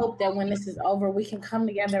really hope that when this is over, we can come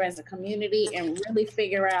together as a community and really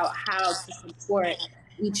figure out how to support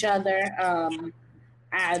each other.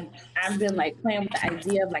 I've been like playing with the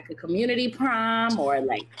idea of like a community prom or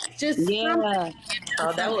like just something.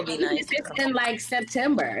 Oh, that would be nice. It's in like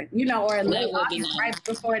September, or late August, right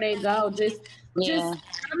before they go. Just some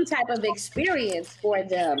type of experience for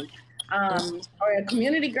them, or a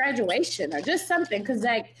community graduation, or just something. Because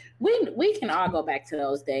like we can all go back to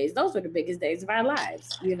those days. Those were the biggest days of our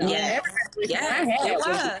lives. It was.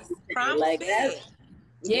 Prom was big.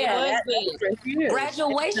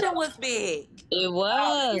 Graduation was big. It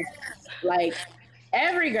was. Like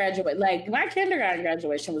every graduate, like my kindergarten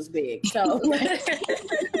graduation was big. So, so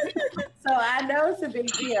I know it's a big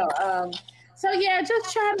deal. So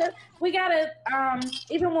just we gotta,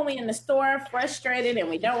 even when we in the store frustrated and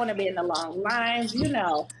we don't want to be in the long lines,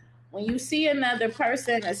 when you see another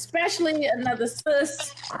person, especially another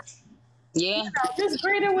sis, Yeah. just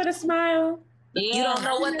greet her with a smile. You don't Yeah.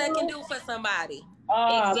 know what that can do for somebody.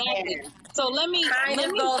 Oh, Exactly. man. So let me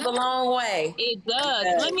Goes a long way. it does.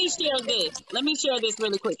 Let me share this. Let me share this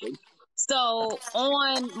really quickly. So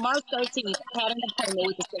on March 13th, I had an appointment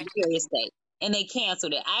with the Secretary of State and they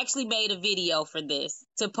canceled it. I actually made a video for this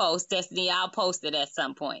to post. Destiny, I'll post it at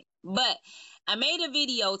some point. But I made a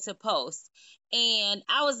video to post and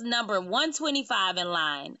I was number 125 in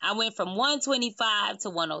line. I went from 125 to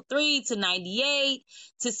 103 to 98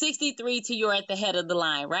 to 63 to you're at the head of the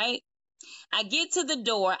line, right? I get to the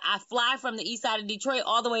door. I fly from the east side of Detroit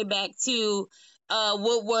all the way back to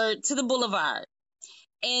Woodward to the Boulevard.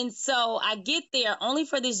 And so I get there only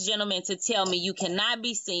for this gentleman to tell me you cannot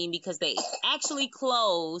be seen because they actually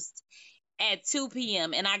closed at 2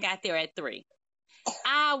 p.m. and I got there at 3.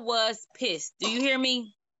 I was pissed. Do you hear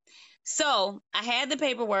me? So I had the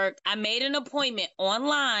paperwork. I made an appointment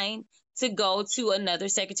online to go to another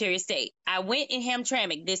Secretary of State. I went in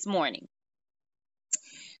Hamtramck this morning.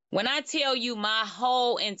 When I tell you my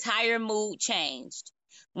whole entire mood changed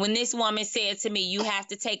when this woman said to me, you have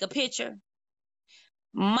to take a picture.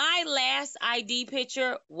 My last ID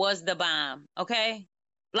picture was the bomb, okay?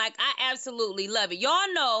 Like, I absolutely love it.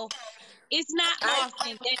 Y'all know it's not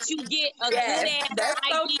often that you get a good-ass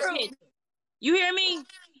ID picture. You hear me?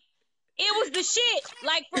 It was the shit,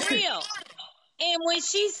 like, for real. And when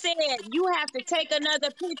she said, you have to take another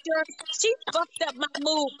picture, she fucked up my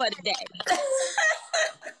mood for the day.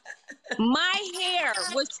 My hair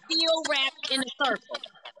was still wrapped in a circle.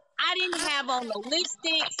 I didn't have on no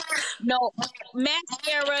lipsticks, no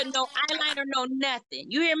mascara, no eyeliner, no nothing.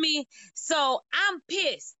 You hear me? So I'm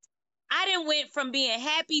pissed. I done went from being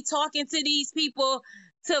happy talking to these people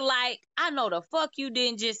to like, I know the fuck you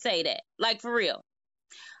didn't just say that. Like, for real.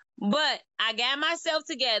 But I got myself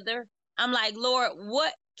together. I'm like, Lord,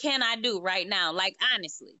 what can I do right now? Like,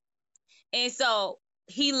 honestly. And so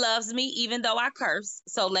he loves me even though I curse.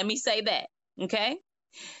 So let me say that. Okay?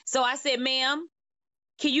 So I said, ma'am,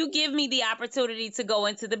 can you give me the opportunity to go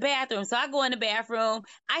into the bathroom? So I go in the bathroom.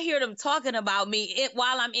 I hear them talking about me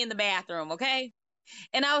while I'm in the bathroom, okay?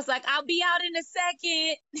 And I was like, I'll be out in a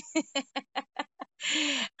second.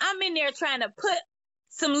 I'm in there trying to put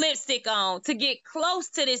some lipstick on to get close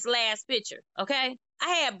to this last picture, okay? I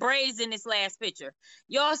had braids in this last picture.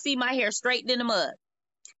 Y'all see my hair straightened in the mud.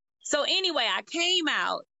 So anyway, I came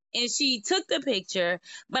out and she took the picture,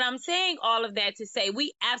 but I'm saying all of that to say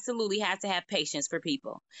we absolutely have to have patience for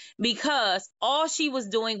people because all she was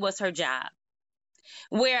doing was her job.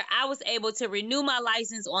 Where I was able to renew my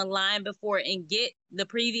license online before and get the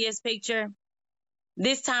previous picture.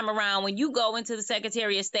 This time around, when you go into the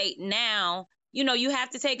Secretary of State now, you know, you have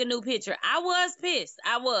to take a new picture. I was pissed.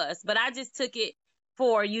 I was, but I just took it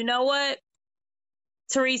for, you know what,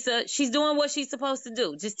 Teresa, she's doing what she's supposed to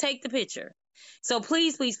do. Just take the picture. So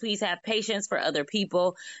please, please, please have patience for other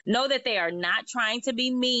people. Know that they are not trying to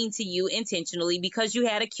be mean to you intentionally because you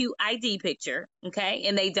had a cute ID picture, okay?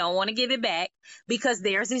 And they don't want to give it back because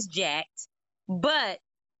theirs is jacked. But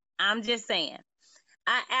I'm just saying,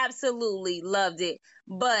 I absolutely loved it.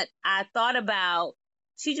 But I thought about,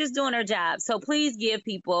 she's just doing her job. So please give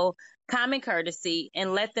people common courtesy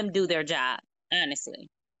and let them do their job, honestly.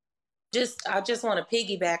 I just want to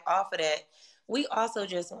piggyback off of that. We also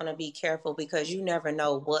just want to be careful because you never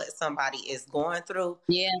know what somebody is going through.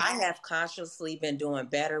 Yeah. I have consciously been doing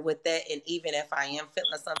better with that. And even if I am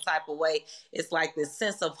feeling some type of way, it's like this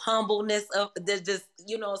sense of humbleness that just,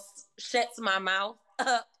 you know, shuts my mouth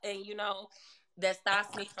up and, you know, that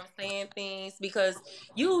stops me from saying things because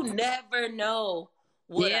you never know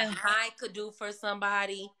what a high could do for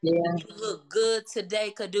somebody. Yeah. What you look good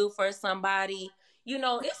today could do for somebody. You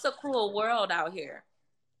know, it's a cruel world out here.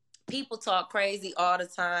 People talk crazy all the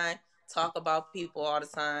time, talk about people all the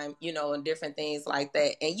time, you know, and different things like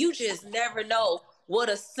that. And you just never know what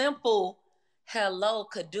a simple hello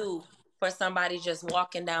could do for somebody just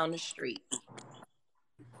walking down the street.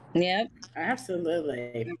 Yep,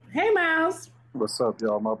 absolutely. Hey, Miles. What's up,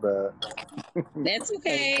 y'all? My bad. That's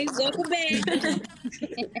okay. Welcome back.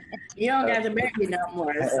 You don't got the baby no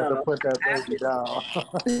more. I had to put that baby down.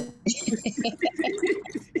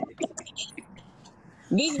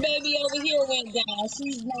 This baby over here went down.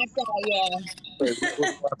 She's knocked out, y'all. Baby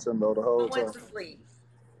was watching though the whole time. Went to sleep.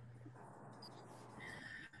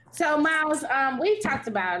 So, Miles, we've talked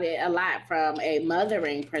about it a lot from a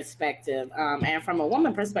mothering perspective and from a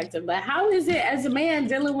woman perspective, but how is it as a man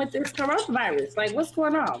dealing with this coronavirus? Like, what's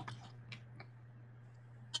going on?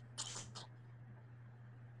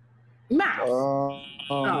 Miles.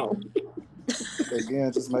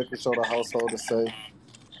 Again, just making sure the household is safe.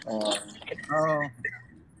 Hold on,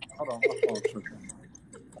 my phone tripping.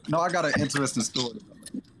 No, I got an interesting story.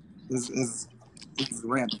 This is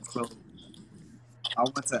random. So I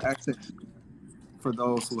went to Active for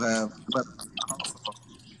those who have weapons in the household.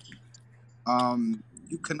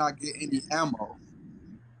 You cannot get any ammo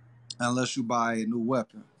unless you buy a new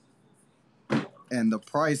weapon. And the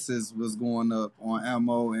prices was going up on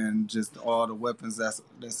ammo and just all the weapons that's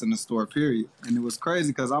in the store, period. And it was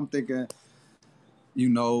crazy because I'm thinking, you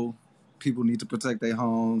know, people need to protect their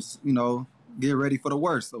homes, you know, get ready for the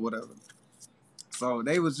worst or whatever. So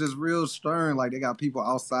they was just real stern, like they got people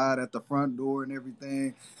outside at the front door and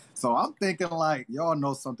everything. So I'm thinking like, y'all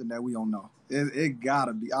know something that we don't know. It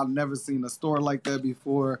gotta be. I've never seen a store like that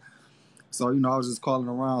before. So, you know, I was just calling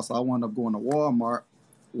around. So I wound up going to Walmart.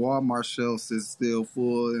 Walmart shelves is still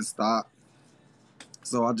full in stock.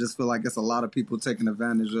 So I just feel like it's a lot of people taking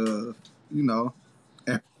advantage of, you know,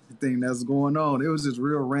 everything that's going on. It was just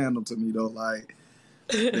real random to me though. Like,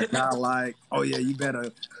 it's not like, oh yeah, you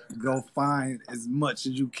better go find as much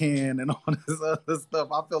as you can and all this other stuff.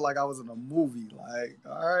 I feel like I was in a movie. Like,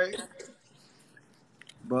 all right.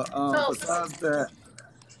 But besides that,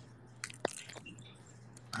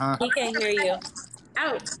 He can hear you.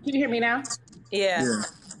 Oh, can you hear me now? Yeah.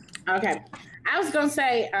 Okay. I was gonna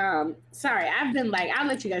say, sorry, I've been like, I'll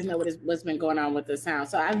let you guys know what's been going on with the sound.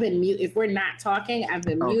 So I've been mute. If we're not talking, I've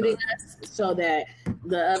been muting us so that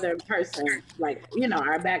the other person, like, you know,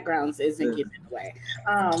 our backgrounds isn't getting in the way.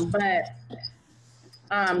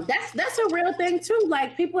 That's a real thing too.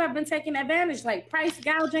 Like people have been taking advantage. Like price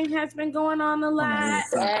gouging has been going on a lot.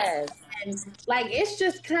 Yes. And like it's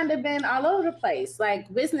just kind of been all over the place.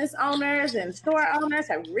 Like business owners and store owners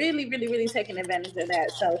have really, really, really taken advantage of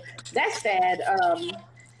that. So that's sad.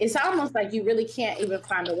 It's almost like you really can't even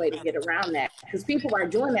find a way to get around that because people are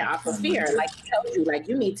doing that off of fear. Like I told you, like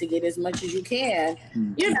you need to get as much as you can.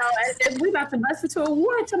 You know, and we about to bust into a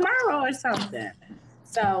war tomorrow or something.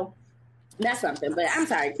 So that's something. But I'm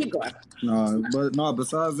sorry, keep going. No,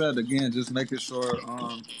 besides that, again, just making sure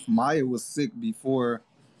Maya was sick before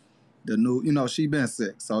the new, you know, she been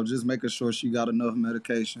sick. So just making sure she got enough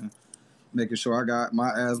medication. Making sure I got my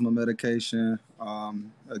asthma medication.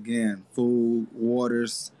 Again, food,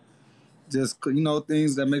 waters, just, you know,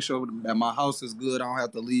 things that make sure that my house is good. I don't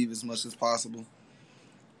have to leave as much as possible.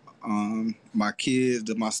 My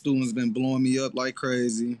kids, my students been blowing me up like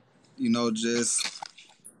crazy. You know, just,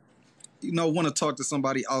 you know, want to talk to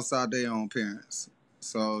somebody outside their own parents.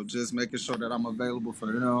 So just making sure that I'm available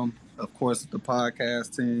for them. Of course, the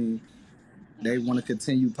podcast team, they want to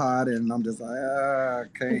continue podding, and I'm just like,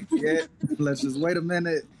 okay, yeah, let's just wait a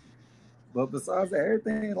minute. But besides that,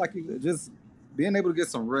 everything, like just being able to get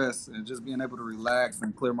some rest and just being able to relax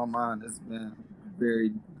and clear my mind has been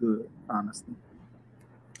very good, honestly.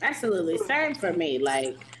 Absolutely. Same for me.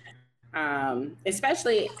 Like,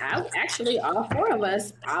 especially actually all four of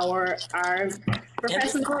us are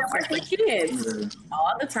professionals that work with kids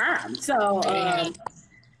all the time. So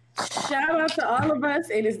shout out to all of us.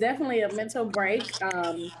 It is definitely a mental break.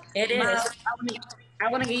 It is. I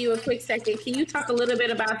want to give you a quick second. Can you talk a little bit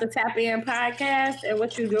about the Tap In podcast and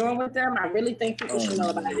what you're doing with them? I really think people should know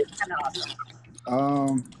about it. It's kind of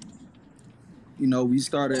awesome. You know, me and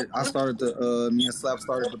Slap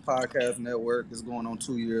started the podcast network. It's going on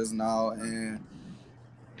 2 years now, and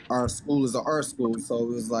our school is an art school, so it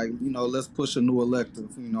was like, you know, let's push a new elective.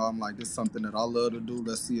 You know, I'm like, this is something that I love to do.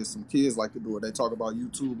 Let's see if some kids like to do it. They talk about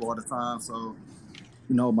YouTube all the time, so,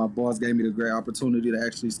 you know, my boss gave me the great opportunity to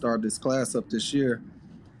actually start this class up this year.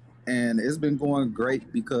 And it's been going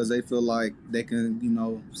great because they feel like they can, you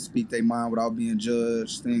know, speak their mind without being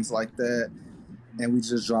judged, things like that. And we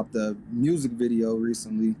just dropped a music video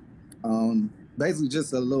recently. Basically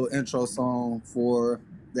just a little intro song for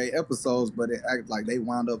their episodes, but it act like they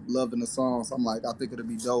wound up loving the song. So I'm like, I think it'd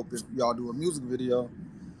be dope if y'all do a music video.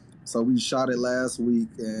 So we shot it last week,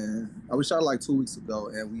 and we shot it like 2 weeks ago,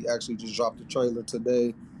 and we actually just dropped the trailer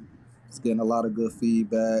today. It's getting a lot of good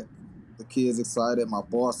feedback. The kids excited. My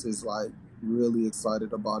boss is like really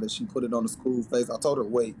excited about it. She put it on the school face. I told her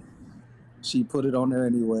wait. She put it on there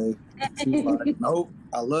anyway. She was like, nope,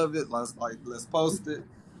 I love it. Let's post it.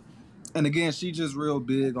 And again, she just real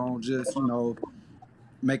big on just, you know,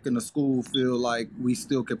 making the school feel like we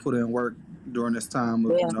still can put in work during this time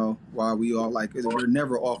of, you know, while we all like, we're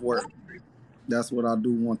never off work. That's what I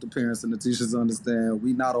do want the parents and the teachers to understand.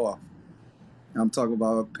 We not off. I'm talking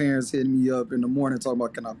about parents hitting me up in the morning talking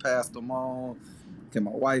about, can I pass them on? Can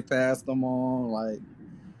my wife pass them on? Like,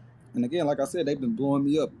 and again, like I said, they've been blowing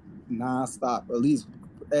me up nonstop. At least,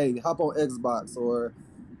 hey, hop on Xbox, or,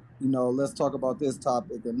 you know, let's talk about this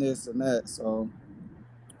topic and this and that. So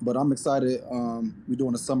But I'm excited. We're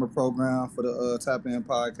doing a summer program for the Tap In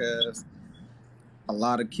podcast. A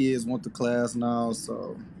lot of kids want the class now,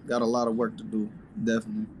 so got a lot of work to do.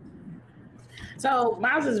 Definitely. So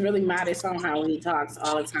Miles is really modest on how he talks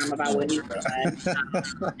all the time about what he's doing.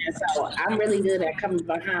 And so I'm really good at coming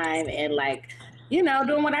behind and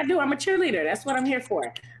doing what I do. I'm a cheerleader. That's what I'm here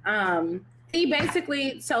for. He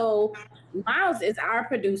basically, so Miles is our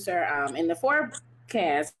producer in the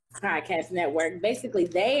Forecast Podcast Network. Basically,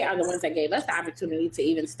 they are the ones that gave us the opportunity to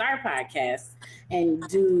even start podcasts and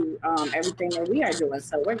do everything that we are doing.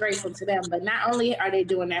 So we're grateful to them. But not only are they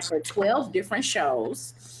doing that for 12 different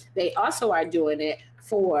shows, they also are doing it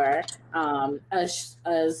for a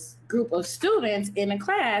group of students in a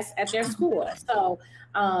class at their school. So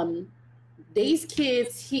these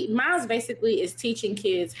kids, Miles basically is teaching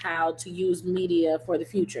kids how to use media for the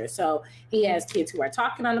future. So he has kids who are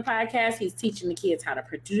talking on the podcast. He's teaching the kids how to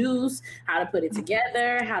produce, how to put it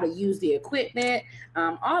together, how to use the equipment,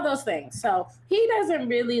 all those things. So he doesn't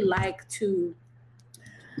really like to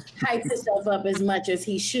hype himself up as much as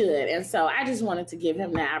he should. And so I just wanted to give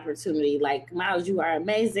him that opportunity. Like, Miles, you are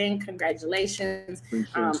amazing. Congratulations.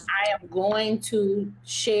 I am going to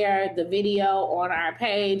share the video on our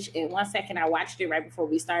page in 1 second. I watched it right before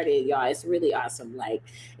we started, y'all. It's really awesome. Like,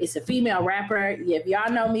 it's a female rapper. If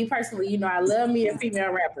y'all know me personally, you know I love me a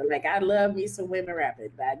female rapper. Like, I love me some women rapping.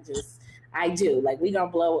 I do. Like, we gonna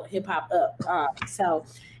blow hip hop up. So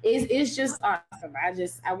it's just awesome.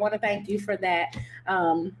 I want to thank you for that.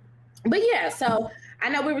 But yeah, so I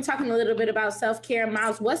know we were talking a little bit about self-care.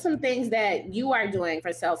 Miles, what's some things that you are doing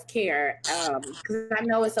for self-care? Because I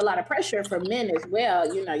know it's a lot of pressure for men as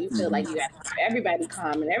well. You know, you feel like you have to keep everybody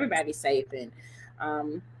calm and everybody safe.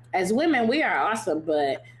 And as women, we are awesome,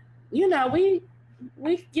 but you know, we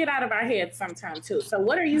get out of our heads sometimes too. So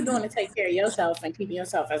what are you doing to take care of yourself and keeping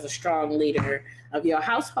yourself as a strong leader of your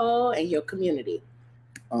household and your community?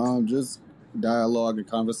 Just dialogue and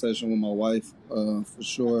conversation with my wife, for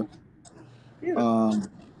sure.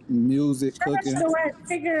 Music, cooking.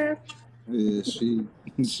 Yeah, she.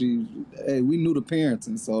 Hey, we knew the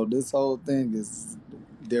parenting, so this whole thing is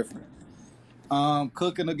different.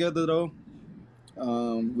 Cooking together though.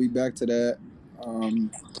 We back to that.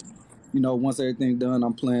 Once everything done,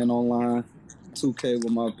 I'm playing online 2K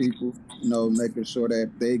with my people. Making sure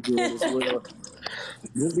that they good as well.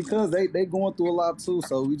 Just because they going through a lot too,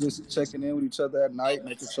 so we just checking in with each other at night,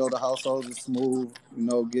 making sure the household is smooth,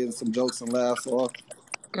 getting some jokes and laughs off.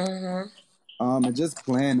 And just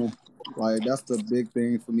planning. Like, that's the big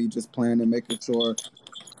thing for me, just planning, making sure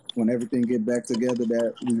when everything get back together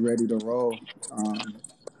that we ready to roll.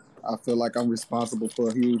 I feel like I'm responsible for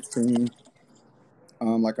a huge team.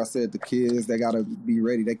 Like I said, the kids, they got to be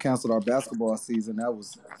ready. They canceled our basketball season. That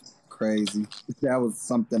was crazy. That was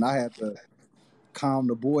something I had to calm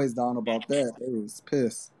the boys down about that. They was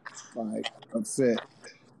pissed, like upset.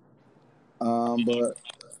 But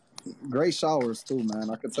great showers too, man.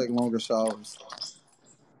 I could take longer showers.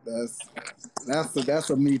 That's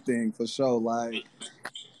a me thing for sure. Like,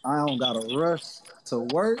 I don't gotta rush to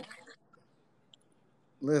work.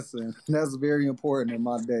 Listen, that's very important in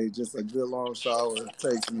my day. Just a good long shower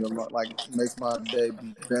takes me a lot, makes my day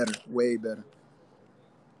be better, way better.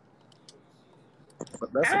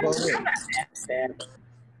 But that's about it.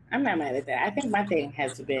 I'm not mad at that. I think my thing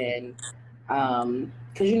has been,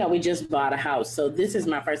 because we just bought a house, so this is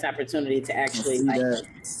my first opportunity to actually enjoy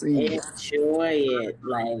it,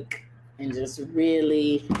 and just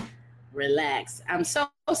really relax. I'm so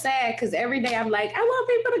sad because every day I'm like, I want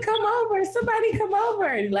people to come over. Somebody come over.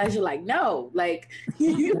 And Elijah's like, no,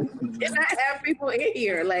 you cannot have people in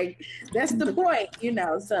here. That's the point,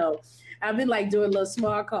 So I've been doing little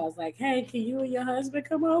small calls, hey, can you and your husband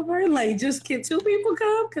come over? Just can 2 people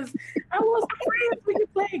come? Because I want some friends. We can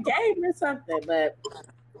play a game or something. But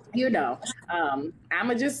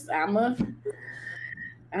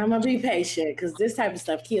I'm gonna be patient because this type of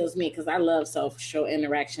stuff kills me because I love social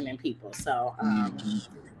interaction and people. So,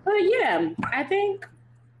 but yeah, I think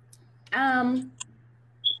I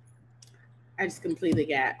just completely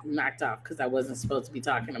got knocked off because I wasn't supposed to be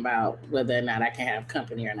talking about whether or not I can have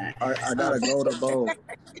company or not. I gotta go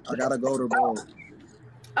to Bowl.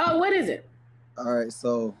 Oh, what is it? All right,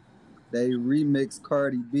 so they remixed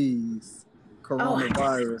Cardi B's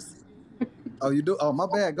Coronavirus. Oh, you do? Oh, my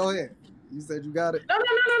bad. Go ahead. You said you got it?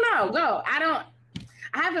 No. Go. I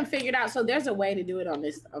haven't figured out. So there's a way to do it on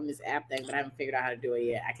this app thing, but I haven't figured out how to do it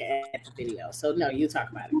yet. I can add the video. So no, you talk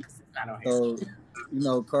about it because it's not on here.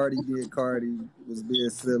 So, Cardi was being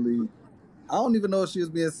silly. I don't even know if she was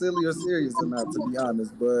being silly or serious or not, to be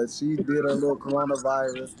honest, but she did a little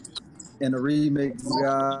coronavirus and the remix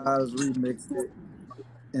guys remixed it.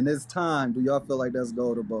 in this time, do y'all feel like that's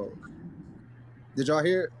gold or bold? Did y'all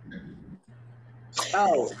hear it?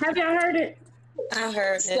 Oh, have y'all heard it? I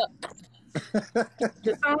heard So, it.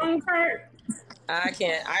 The song part? I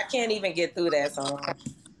can't even get through that song.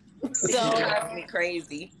 It so drives me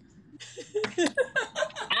crazy. I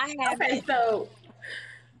Okay, haven't so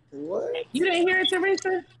What? you didn't hear it,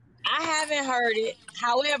 Teresa? I haven't heard it.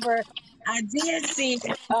 However, I did see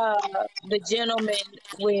the gentleman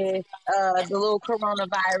with the little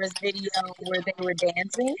coronavirus video where they were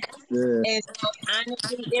dancing. Yeah. And so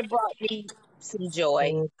honestly, it brought me some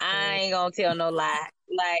joy. I ain't gonna tell no lie.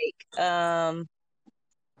 Like,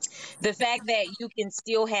 the fact that you can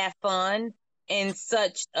still have fun in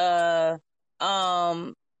such a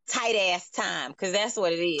tight ass time, because that's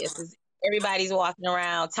what it is. Everybody's walking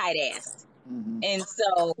around tight ass. Mhm. And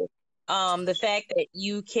so the fact that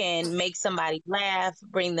you can make somebody laugh,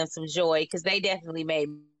 bring them some joy, because they definitely made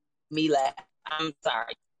me laugh. I'm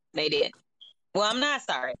sorry. They did. Well, I'm not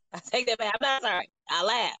sorry. I take that back. I'm not sorry. I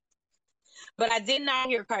laughed. But I did not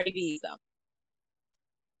hear Cardi B, though.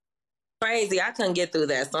 Crazy. I couldn't get through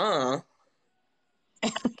that song.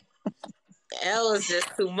 That was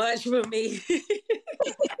just too much for me.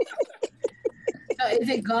 So is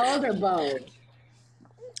it gold or bold?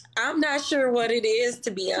 I'm not sure what it is,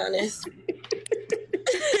 to be honest.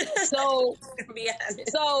 So To be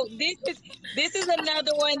honest. so this is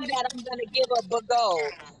another one that I'm gonna give a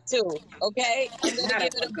gold to. Okay? I'm gonna Not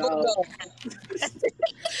give a it a gold. gold.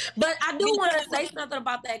 But I do want to say something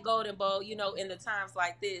about that golden bowl. You know, in the times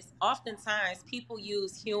like this, oftentimes people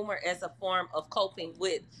use humor as a form of coping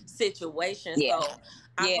with situations. Yeah. So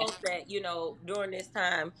I Yeah. hope that, you know, during this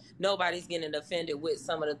time, nobody's getting offended with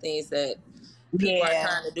some of the things that people are Yeah.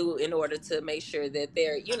 trying to do in order to make sure that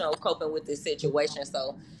they're, you know, coping with this situation.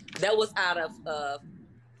 So that was out of,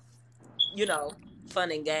 you know,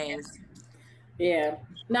 fun and games. Yeah.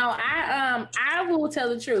 No, I will tell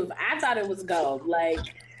the truth. I thought it was gold. Like,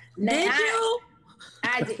 Did you?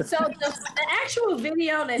 I did. So the actual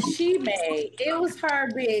video that she made, it was her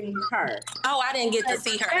being her. Oh, I didn't get to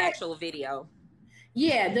see her actual video.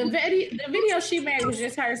 Yeah, the video she made was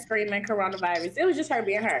just her screaming coronavirus. It was just her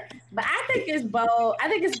being her. But I think it's bold. I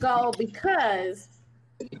think it's gold because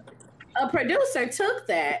a producer took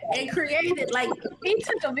that and created, like, he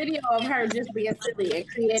took a video of her just being silly and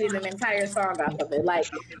created an entire song off of it. Like,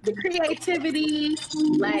 the creativity,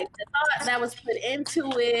 like, the thought that was put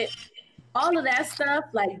into it, all of that stuff,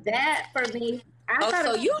 like, that for me. I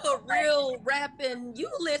So you a real rapping, you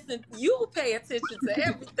listen, you pay attention to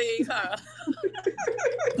everything, huh?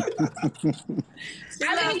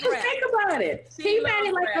 I mean, just think about it. He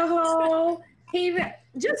made like a whole,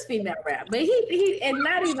 just female rap, but he and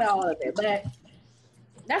not even all of it, but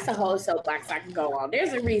that's a whole soapbox I can go on.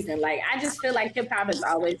 There's a reason. Like, I just feel like hip hop has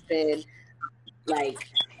always been like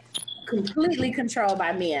completely controlled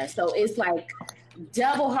by men. So it's like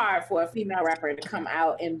double hard for a female rapper to come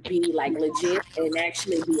out and be like legit and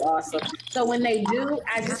actually be awesome. So when they do,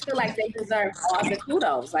 I just feel like they deserve all the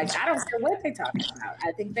kudos. Like, I don't care what they're talking about.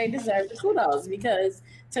 I think they deserve the kudos because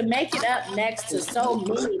to make it up next to so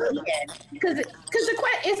many men, because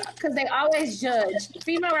they always judge.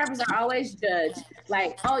 Female rappers are always judged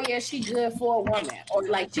like, oh yeah, she good for a woman, or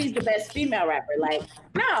like she's the best female rapper. Like,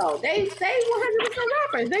 no, they 100%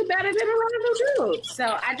 rappers. They better than a lot of them dudes. So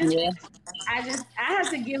I have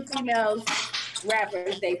to give females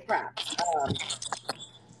rappers they props.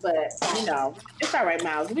 But you know, it's all right,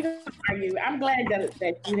 Miles. We don't argue. I'm glad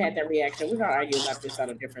that you had that reaction. We're gonna argue about this on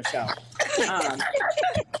a different show.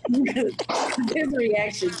 His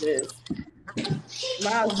reaction just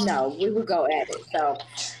Miles. No, we will go at it. So,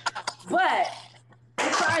 but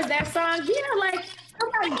as far as that song, yeah, like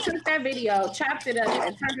somebody took that video, chopped it up,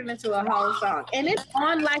 and turned it into a whole song, and it's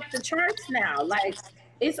on like the charts now. Like,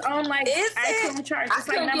 it's on like iTunes charts. It's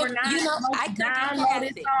like number 9. You know, I couldn't get past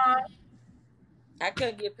downloaded it. song. I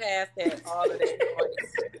couldn't get past that. All of that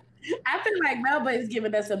noise. I feel like Melba is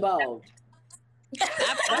giving us a bold.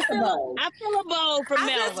 I feel a bold from I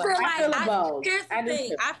just Melva. feel I feel like a bold. here's the I do thing.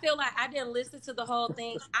 too. I feel like I didn't listen to the whole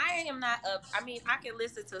thing. I am not a. I mean, I can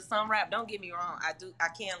listen to some rap. Don't get me wrong. I do. I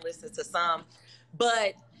can listen to some,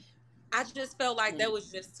 but I just felt like that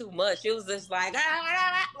was just too much. It was just like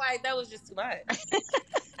like that was just too much.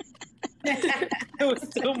 It was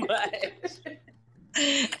too much.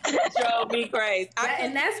 It drove me crazy.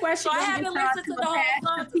 And that's why she So I gonna haven't get listened to the charged whole for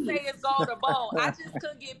song past to say it's gold or bold. I just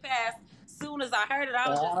couldn't get past. As soon as I heard it, I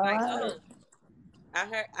was just like, oh. I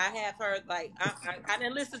have heard, like, I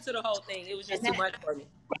didn't listen to the whole thing. It was just too much for me.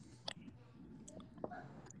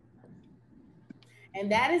 And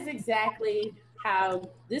that is exactly how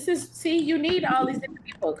this is. See, you need all these different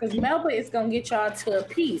people because Melba is gonna get y'all to a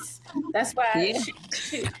peace. That's why Yeah.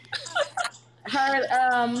 her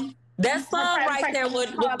That song her right there would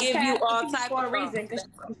give you all type for a of reason. reason.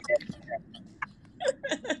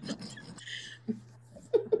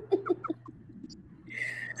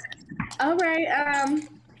 All right.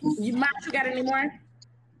 You got any more?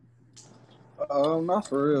 Not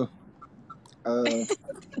for real.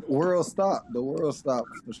 World stopped. The world stopped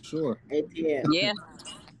for sure. It did. Yeah.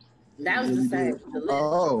 That was the same. The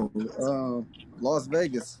list. Las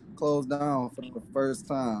Vegas closed down for the first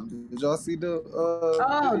time. Did y'all see the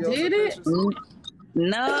videos did and it? pictures?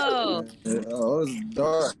 No. Yeah, it was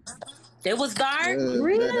dark. It was dark. Yeah,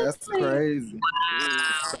 Really? that's crazy.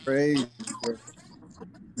 Wow. Crazy.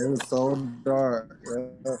 It was so dark.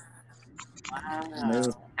 Yeah. And they was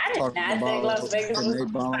Wow. I did talking not think Las about Vegas can was. they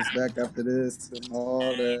bounce back after this and all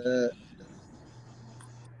that.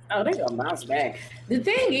 Oh, they gonna bounce back. The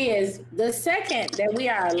thing is, the second that we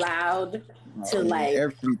are allowed to like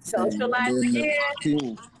Everything. socialize And then the again,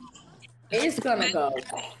 people- it's gonna go The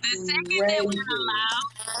second that crazy. we're allowed,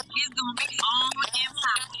 it's gonna be on in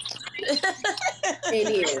pocket. It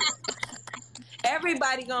is.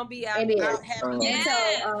 Everybody gonna be out, It is. out having And so,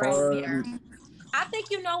 Party. I think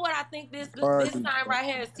you know what I think this Party. time right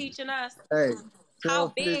here is teaching us Hey, how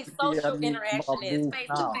 12:50, big I social need interaction my is, boo face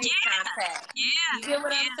now. to face contact. Yeah. You get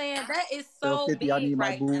what I'm saying? That is so 12:50, I big need my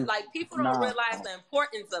right now. boo Like people don't now. realize the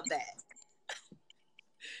importance of that.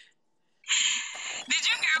 Did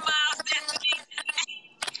you hear Miles Destiny?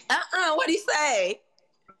 What'd he say?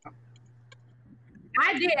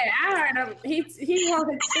 I did. I heard him. He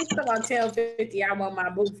wanted to on 1050. I'm on my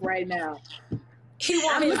booth right now. He I'm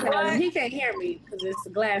wanted looking at him. what? He can't hear me because it's a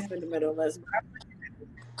glass in the middle of us.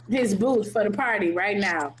 His booth for the party right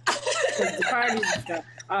now. Because the party's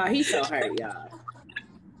he's so hurt, y'all.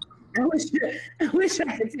 I wish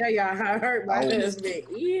I could tell y'all how hurt my husband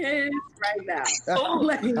is right now.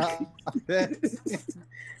 Like,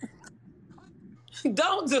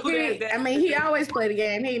 Don't do that. I mean, he always played the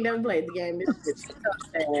game. He ain't never played the game. This is so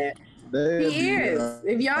sad. He is.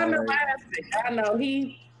 If y'all know my husband, y'all know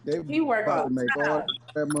he work about all to make the all time.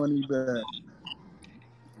 that money back.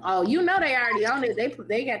 Oh, you know they already own it.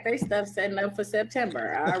 They got their stuff setting up for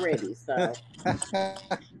September already. So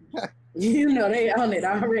you know they own it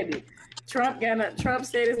already. Trump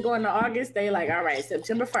said it's going to August. They like, all right,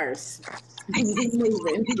 September 1st. He's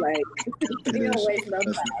moving. Like, he don't waste no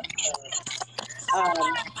time.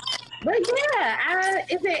 But yeah,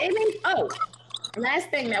 is there any? Oh, last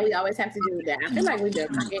thing that we always have to do that I feel like we've been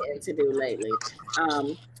forgetting to do lately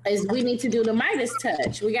is we need to do the Midas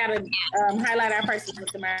touch. We got to highlight our person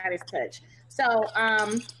with the Midas touch. So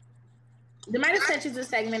the Midas touch is a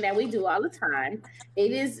segment that we do all the time.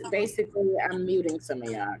 It is basically, I'm muting some of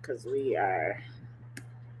y'all because we are.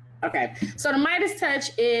 Okay, so the Midas touch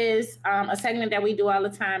is a segment that we do all the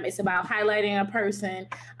time. It's about highlighting a person.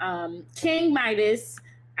 King Midas,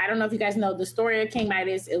 I don't know if you guys know the story of King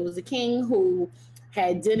Midas. It was a king who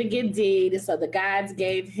did a good deed, and so the gods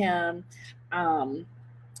gave him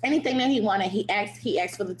anything that he wanted. He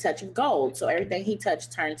asked for the touch of gold, so everything he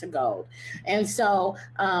touched turned to gold. And so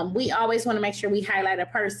we always want to make sure we highlight a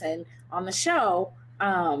person on the show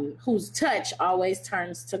whose touch always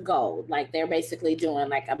turns to gold. Like they're basically doing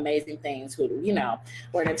like amazing things where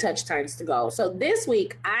the touch turns to gold. So this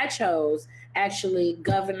week I chose actually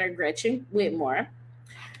Governor Gretchen Whitmer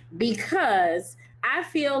because I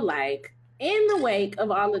feel like in the wake of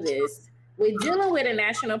all of this, we're dealing with a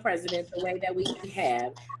national president the way that we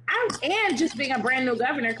have, and just being a brand new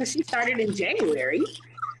governor because she started in January,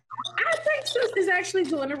 I think Sis is actually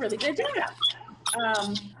doing a really good job.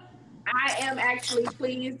 I am actually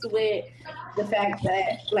pleased with the fact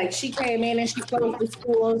that, like, she came in and she closed the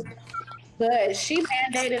schools, but she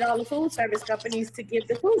mandated all the food service companies to give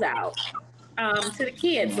the food out to the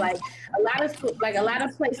kids. Like a lot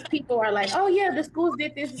of place people are like, oh yeah, the schools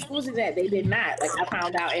did this, the schools did that. They did not. Like I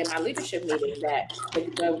found out in my leadership meeting that the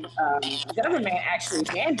government actually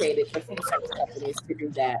mandated the food service companies to do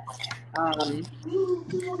that.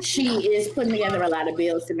 She is putting together a lot of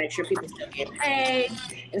bills to make sure people still get paid.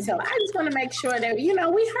 And so I just want to make sure that, we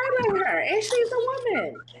highlight her. And she's a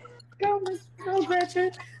woman. Go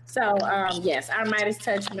Gretchen. So, yes, our Midas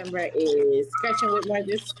Touch member is Gretchen Whitmer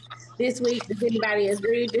this week. Does anybody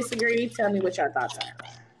agree, disagree? Tell me what your thoughts are.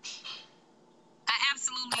 I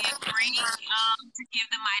absolutely agree to give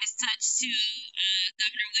the Midas touch to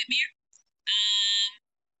Governor Whitmer.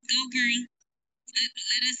 Go girl.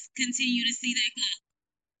 Let us continue to see that go.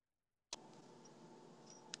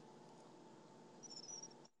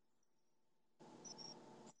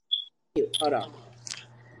 Hold on.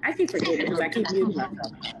 I keep forgetting because I keep muting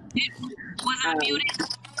myself. Was I muted?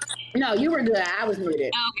 No, you were good. I was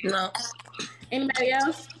muted. Okay. No. Anybody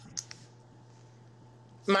else?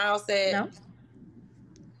 Miles said, No.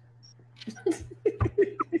 He's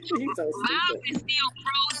so Miles stupid. is still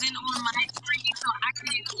frozen on my screen, so I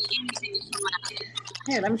can't see anything from my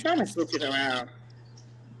Man, I'm trying to switch it around.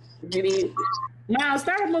 Did he? Miles,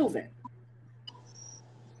 start moving.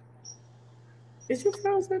 Is you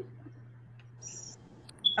frozen?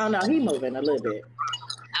 Oh no, he moving a little bit.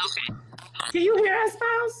 Okay. Can you hear us,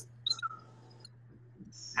 Miles?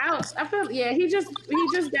 I feel he just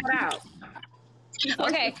got out.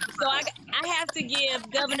 Okay, so I have to give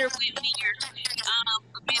Governor Whitmer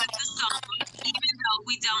a bit of the song, even though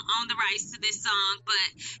we don't own the rights to this song.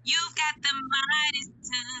 But you've got the Midas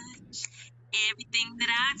touch. Everything that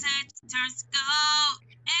I touch turns to gold.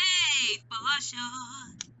 Hey, for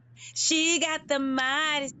sure. She got the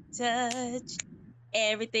Midas touch.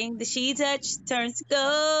 Everything that she touched turns to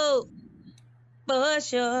gold. For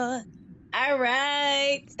sure. All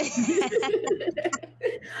right.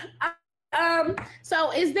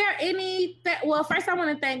 So is there any well, first I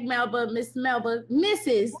want to thank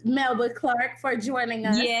Mrs. Melba Clark for joining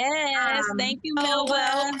us. Yes, thank you, Melba.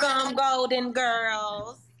 welcome, Golden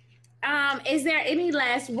Girls. Is there any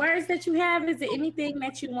last words that you have? Is there anything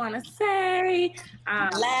that you want to say?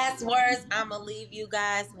 Last words I'm going to leave you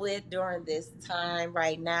guys with during this time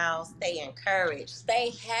right now. Stay encouraged.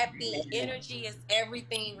 Stay happy. Energy is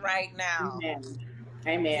everything right now.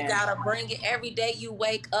 Amen. You got to bring it every day you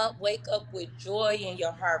wake up with joy in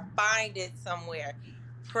your heart. Find it somewhere.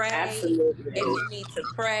 Pray. Absolutely. If you need to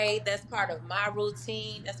pray, that's part of my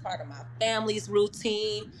routine. That's part of my family's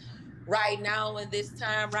routine. Right now, in this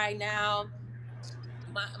time,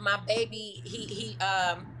 my baby, he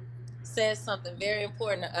said something very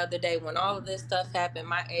important the other day. When all of this stuff happened,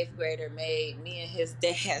 my 8th grader made me and his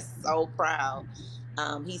dad so proud.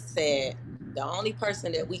 He said, the only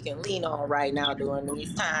person that we can lean on right now during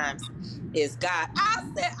these times is God. I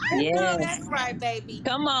said, I know that's right, baby.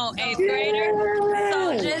 Come on, 8th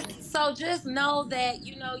grader. So just know that,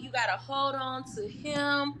 you got to hold on to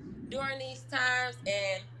him during these times,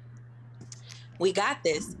 and we got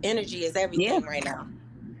this. Energy is everything right now.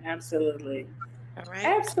 Absolutely. All right.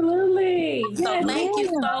 Absolutely. So thank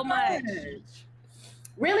you so much.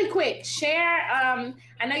 Really quick, share.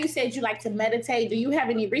 I know you said you like to meditate. Do you have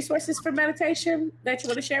any resources for meditation that you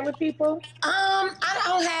want to share with people? I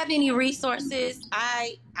don't have any resources.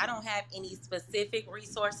 I don't have any specific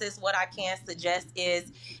resources. What I can suggest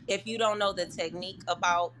is, if you don't know the technique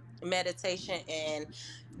about meditation and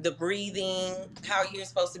the breathing, how you're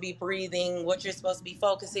supposed to be breathing, what you're supposed to be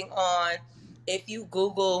focusing on, if you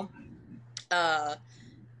Google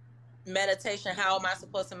meditation, how am I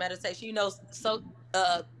supposed to meditate?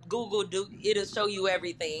 Google it'll show you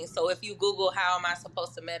everything. So if you Google how am I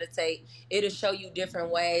supposed to meditate, it'll show you different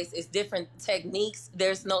ways. It's different techniques.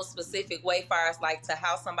 There's no specific way far as like to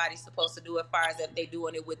how somebody's supposed to do it, far as if they're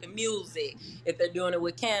doing it with the music, if they're doing it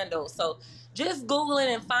with candles. So just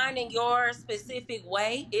Googling and finding your specific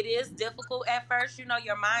way. It is difficult at first.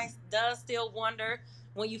 Your mind does still wander.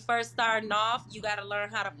 When you first starting off, you got to learn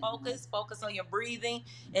how to focus on your breathing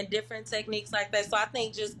and different techniques like that. So I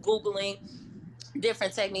think just Googling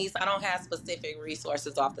different techniques. I don't have specific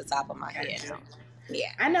resources off the top of my head.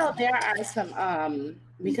 Yeah. I know there are some,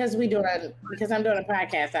 because I'm doing a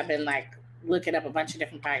podcast, I've been like looking up a bunch of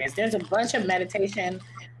different podcasts. There's a bunch of meditation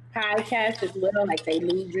podcasts as well, like they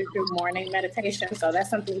lead you through morning meditation. So that's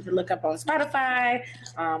something you can look up on Spotify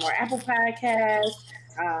or Apple Podcasts.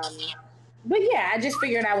 But yeah, I just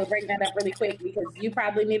figured I would bring that up really quick because you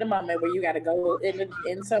probably need a moment where you got to go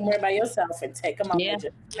in somewhere by yourself and take a moment,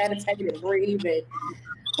 just meditate and breathe and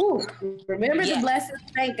remember the blessings.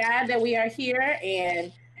 Thank God that we are here,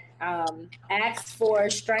 and ask for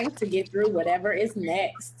strength to get through whatever is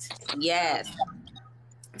next. Yes.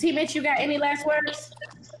 T. Mitch, you got any last words?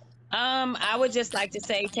 I would just like to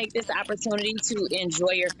say, take this opportunity to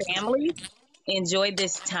enjoy your family. Enjoy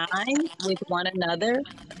this time with one another.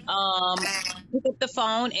 Pick up the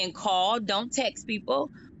phone and call. Don't text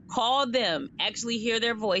people. Call them. Actually hear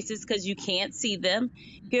their voices, because you can't see them.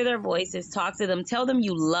 Hear their voices. Talk to them. Tell them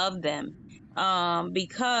you love them.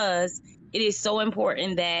 Because it is so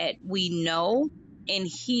important that we know and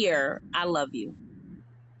hear, I love you.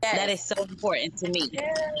 Yes. That is so important to me.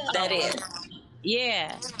 Yeah. That is.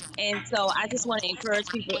 Yeah. And so I just want to encourage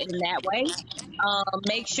people in that way.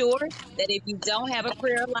 Make sure that if you don't have a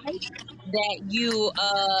prayer life, that you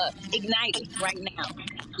ignite it right now.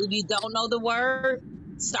 If you don't know the word,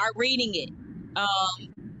 start reading it.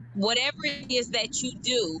 Whatever it is that you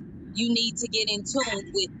do, you need to get in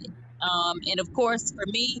tune with it. And of course, for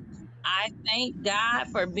me, I thank God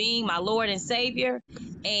for being my Lord and Savior.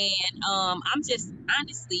 And I'm just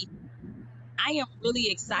honestly, I am really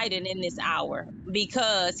excited in this hour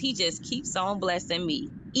because he just keeps on blessing me.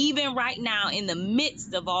 Even right now, in the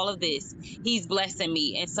midst of all of this, he's blessing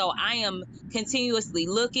me. And so I am continuously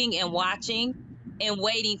looking and watching and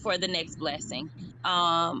waiting for the next blessing,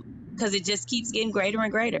 because it just keeps getting greater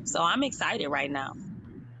and greater. So I'm excited right now.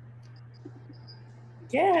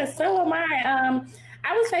 Yeah, so am I.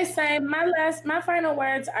 I would say same. My final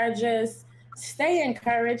words are just stay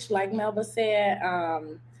encouraged, like Melba said.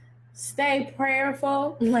 Stay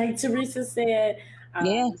prayerful, like Teresa said.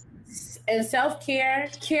 And self-care,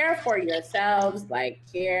 care for yourselves,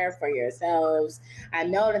 care for yourselves. I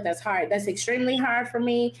know that's hard. That's extremely hard for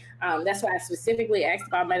me. That's why I specifically asked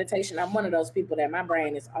about meditation. I'm one of those people that my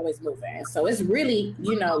brain is always moving. And so it's really,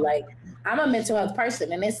 I'm a mental health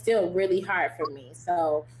person and it's still really hard for me.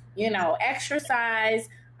 So, exercise,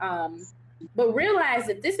 but realize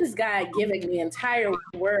that this is God giving the entire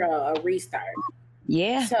world a restart.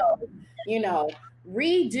 Yeah. So,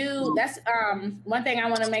 redo. That's one thing I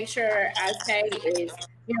want to make sure I say is,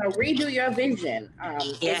 redo your vision. As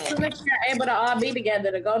soon as you're able to all be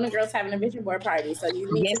together, the Golden Girls having a vision board party. So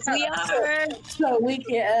you need so we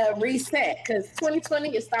can reset, because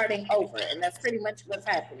 2020 is starting over, and that's pretty much what's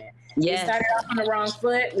happening. We started off on the wrong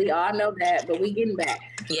foot. We all know that, but we getting back.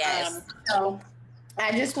 Yes. So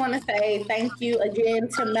I just want to say thank you again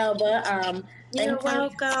to Melba. You're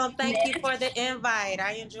welcome. Thank you for the invite.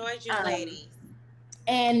 I enjoyed you, ladies.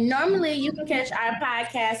 And normally you can catch our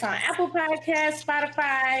podcast on Apple Podcasts,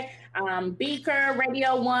 Spotify, Beaker,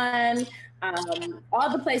 Radio One, all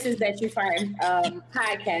the places that you find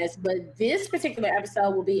podcasts. But this particular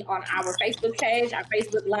episode will be on our Facebook page, our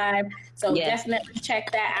Facebook Live. So definitely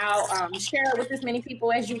check that out. Share it with as many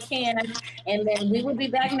people as you can. And then we will be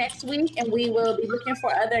back next week, and we will be looking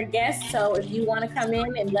for other guests. So if you want to come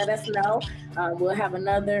in and let us know, we'll have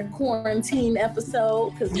another quarantine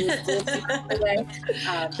episode because we're still away.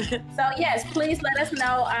 So yes, please let us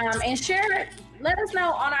know and share it. Let us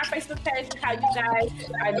know on our Facebook page how you guys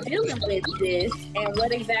are dealing with this and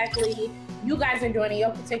what exactly you guys are doing in your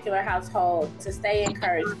particular household to stay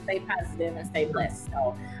encouraged, stay positive, and stay blessed.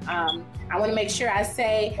 So I want to make sure I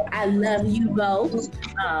say I love you both.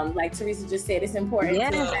 Like Teresa just said, it's important.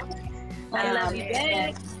 Yeah. I love you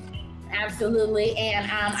back. Absolutely. And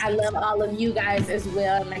I love all of you guys as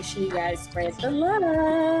well. Make sure you guys spread the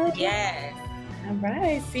love. Yes. All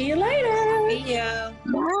right. See you later. See ya.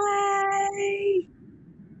 Bye.